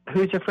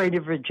Who's Afraid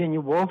of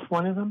Virginia Woolf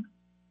one of them?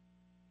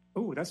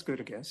 Oh, that's good,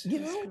 I guess. You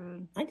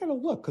know, I got to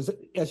look because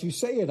as you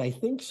say it, I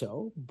think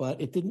so, but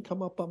it didn't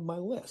come up on my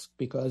list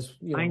because,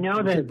 I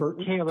know that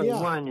Taylor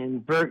won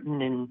and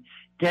Burton and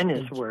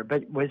Dennis were,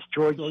 but was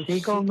George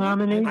Segal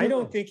nominated? I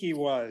don't think he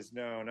was.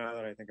 No, now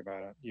that I think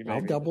about it.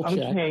 I'll double check.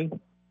 Okay.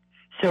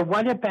 So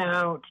what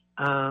about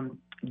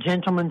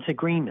Gentleman's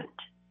Agreement?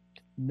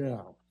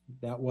 No,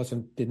 that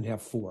didn't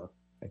have 4.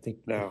 I think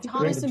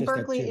Thomas in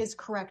Berkeley is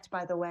correct,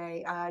 by the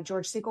way.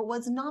 George Segal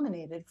was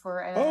nominated for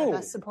a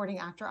Best Supporting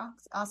Actor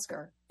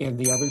Oscar. And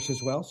the others as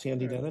well,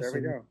 Sandy Dennis. There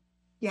we go.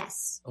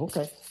 Yes.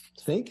 Okay.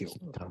 Thank you,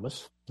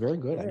 Thomas. Very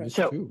good. I missed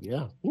 2.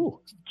 Yeah. Ooh.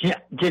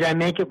 Did I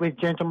make it with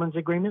Gentleman's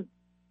Agreement?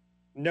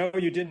 No,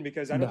 you didn't,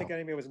 because I don't think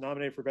anybody was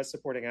nominated for Best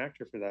Supporting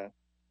Actor for that.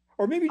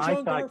 Or maybe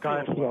John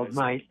Garfield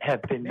might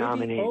have been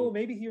nominated. Oh,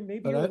 maybe you're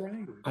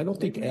right. I don't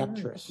think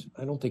actress.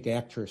 I don't think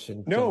actress.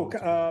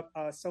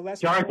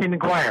 Celeste. Dorothy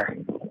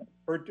McGuire.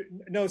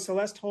 No,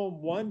 Celeste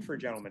Holm won for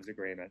Gentleman's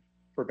Agreement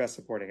for Best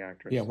Supporting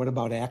Actress. Yeah. What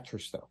about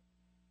actress though?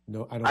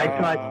 No, I don't. I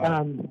thought.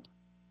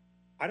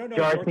 I don't know.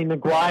 Dorothy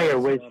McGuire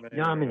was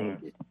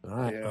nominated. All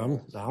right.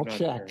 I'll check.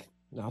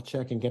 Sure. I'll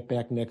check and get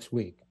back next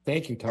week.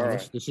 Thank you,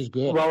 Thomas. Right. This is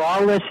good. Well,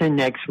 I'll listen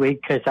next week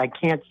because I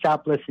can't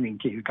stop listening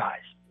to you guys.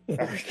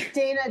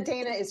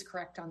 Dana is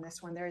correct on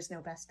this one. There is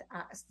no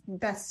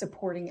best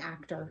supporting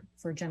actor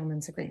for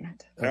Gentleman's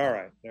Agreement. Okay. All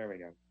right, there we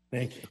go.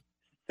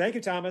 Thank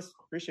you, Thomas.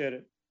 Appreciate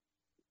it.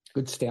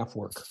 Good staff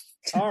work.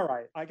 All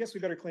right, I guess we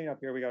better clean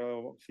up here. We got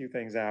a few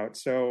things out.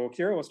 So,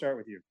 Kira, we'll start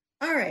with you.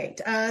 All right.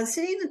 The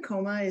city of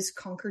Tacoma is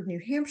Concord, New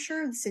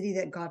Hampshire. The city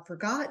that God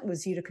forgot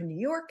was Utica, New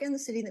York, and the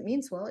city that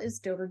means well is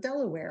Dover,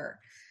 Delaware.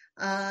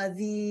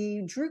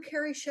 The Drew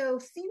Carey Show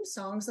theme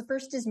songs. The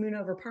first is Moon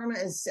Over Parma,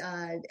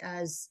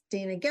 as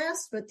Dana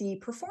guessed, but the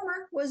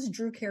performer was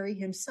Drew Carey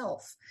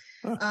himself.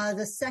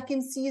 The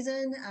second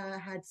season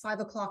had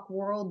 5 O'Clock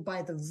World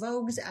by the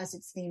Vogues as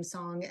its theme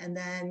song, and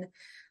then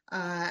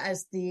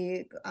as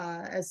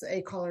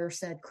a caller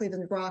said,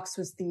 Cleveland Rocks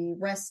was the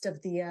rest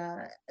of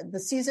the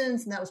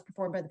seasons, and that was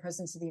performed by the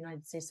Presidents of the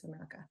United States of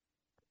America.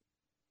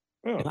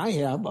 And I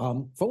have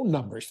phone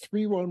numbers.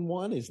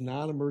 311 is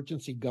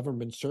non-emergency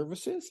government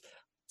services.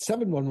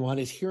 711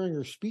 is hearing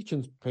or speech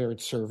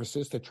impaired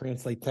services to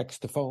translate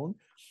text to phone.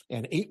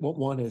 And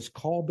 811 is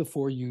call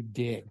before you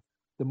dig.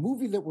 The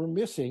movie that we're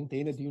missing,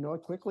 Dana, do you know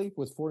it quickly,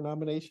 with 4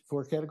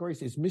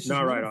 categories, is Mrs.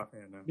 Not Miniver. right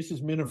offhand, no.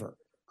 Mrs. Miniver.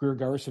 Greer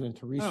Garson and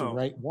Teresa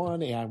Wright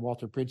won, and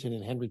Walter Pridgeon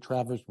and Henry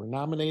Travers were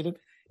nominated.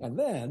 And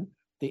then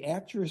the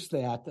actress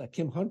that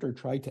Kim Hunter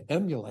tried to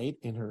emulate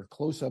in her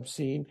close-up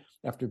scene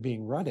after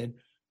being rutted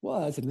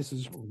was, and this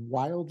is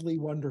wildly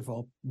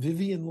wonderful,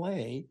 Vivian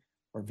Leigh,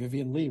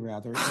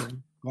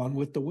 in Gone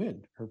with the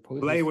Wind.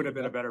 Leigh would have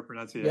been a better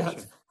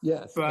pronunciation.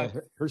 Yes. But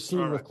her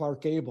scene with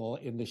Clark Gable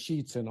in the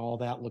sheets and all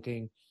that,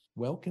 looking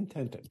well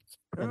contented.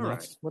 And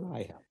that's what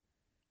I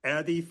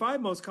have. The 5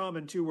 most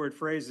common 2-word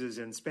phrases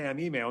in spam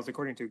emails,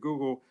 according to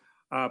Google,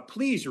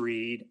 please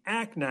read,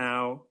 act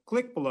now,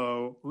 click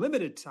below,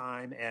 limited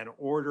time, and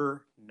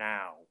order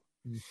now.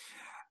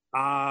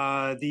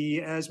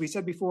 As we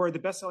said before, the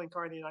best-selling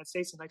car in the United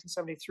States in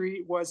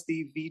 1973 was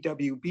the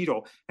VW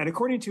Beetle. And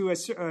according to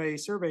a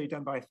survey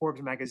done by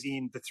Forbes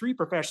magazine, the 3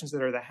 professions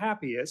that are the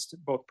happiest,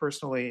 both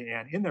personally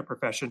and in their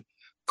profession,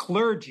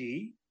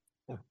 clergy,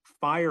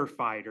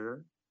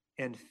 firefighter,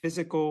 and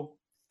physical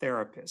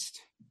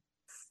therapist.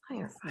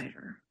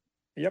 Firefighter.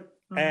 Yep.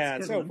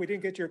 And so if we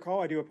didn't get your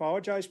call, I do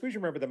apologize. Please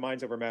remember that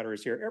Minds Over Matter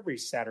is here every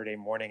Saturday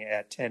morning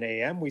at 10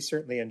 a.m. We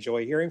certainly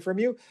enjoy hearing from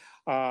you.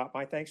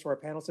 My thanks to our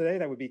panel today.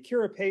 That would be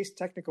Kira Pace,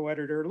 technical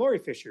editor, Lori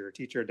Fisher,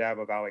 teacher at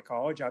Davao Valley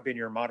College. I've been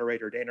your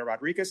moderator, Dana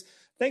Rodriguez.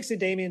 Thanks to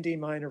Damian D.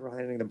 Miner for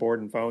handling the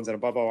board and phones. And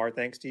above all, our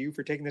thanks to you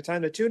for taking the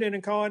time to tune in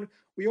and call in.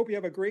 We hope you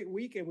have a great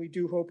week, and we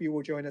do hope you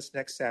will join us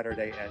next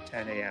Saturday at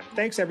 10 a.m.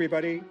 Thanks,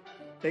 everybody.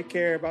 Take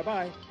care.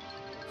 Bye-bye.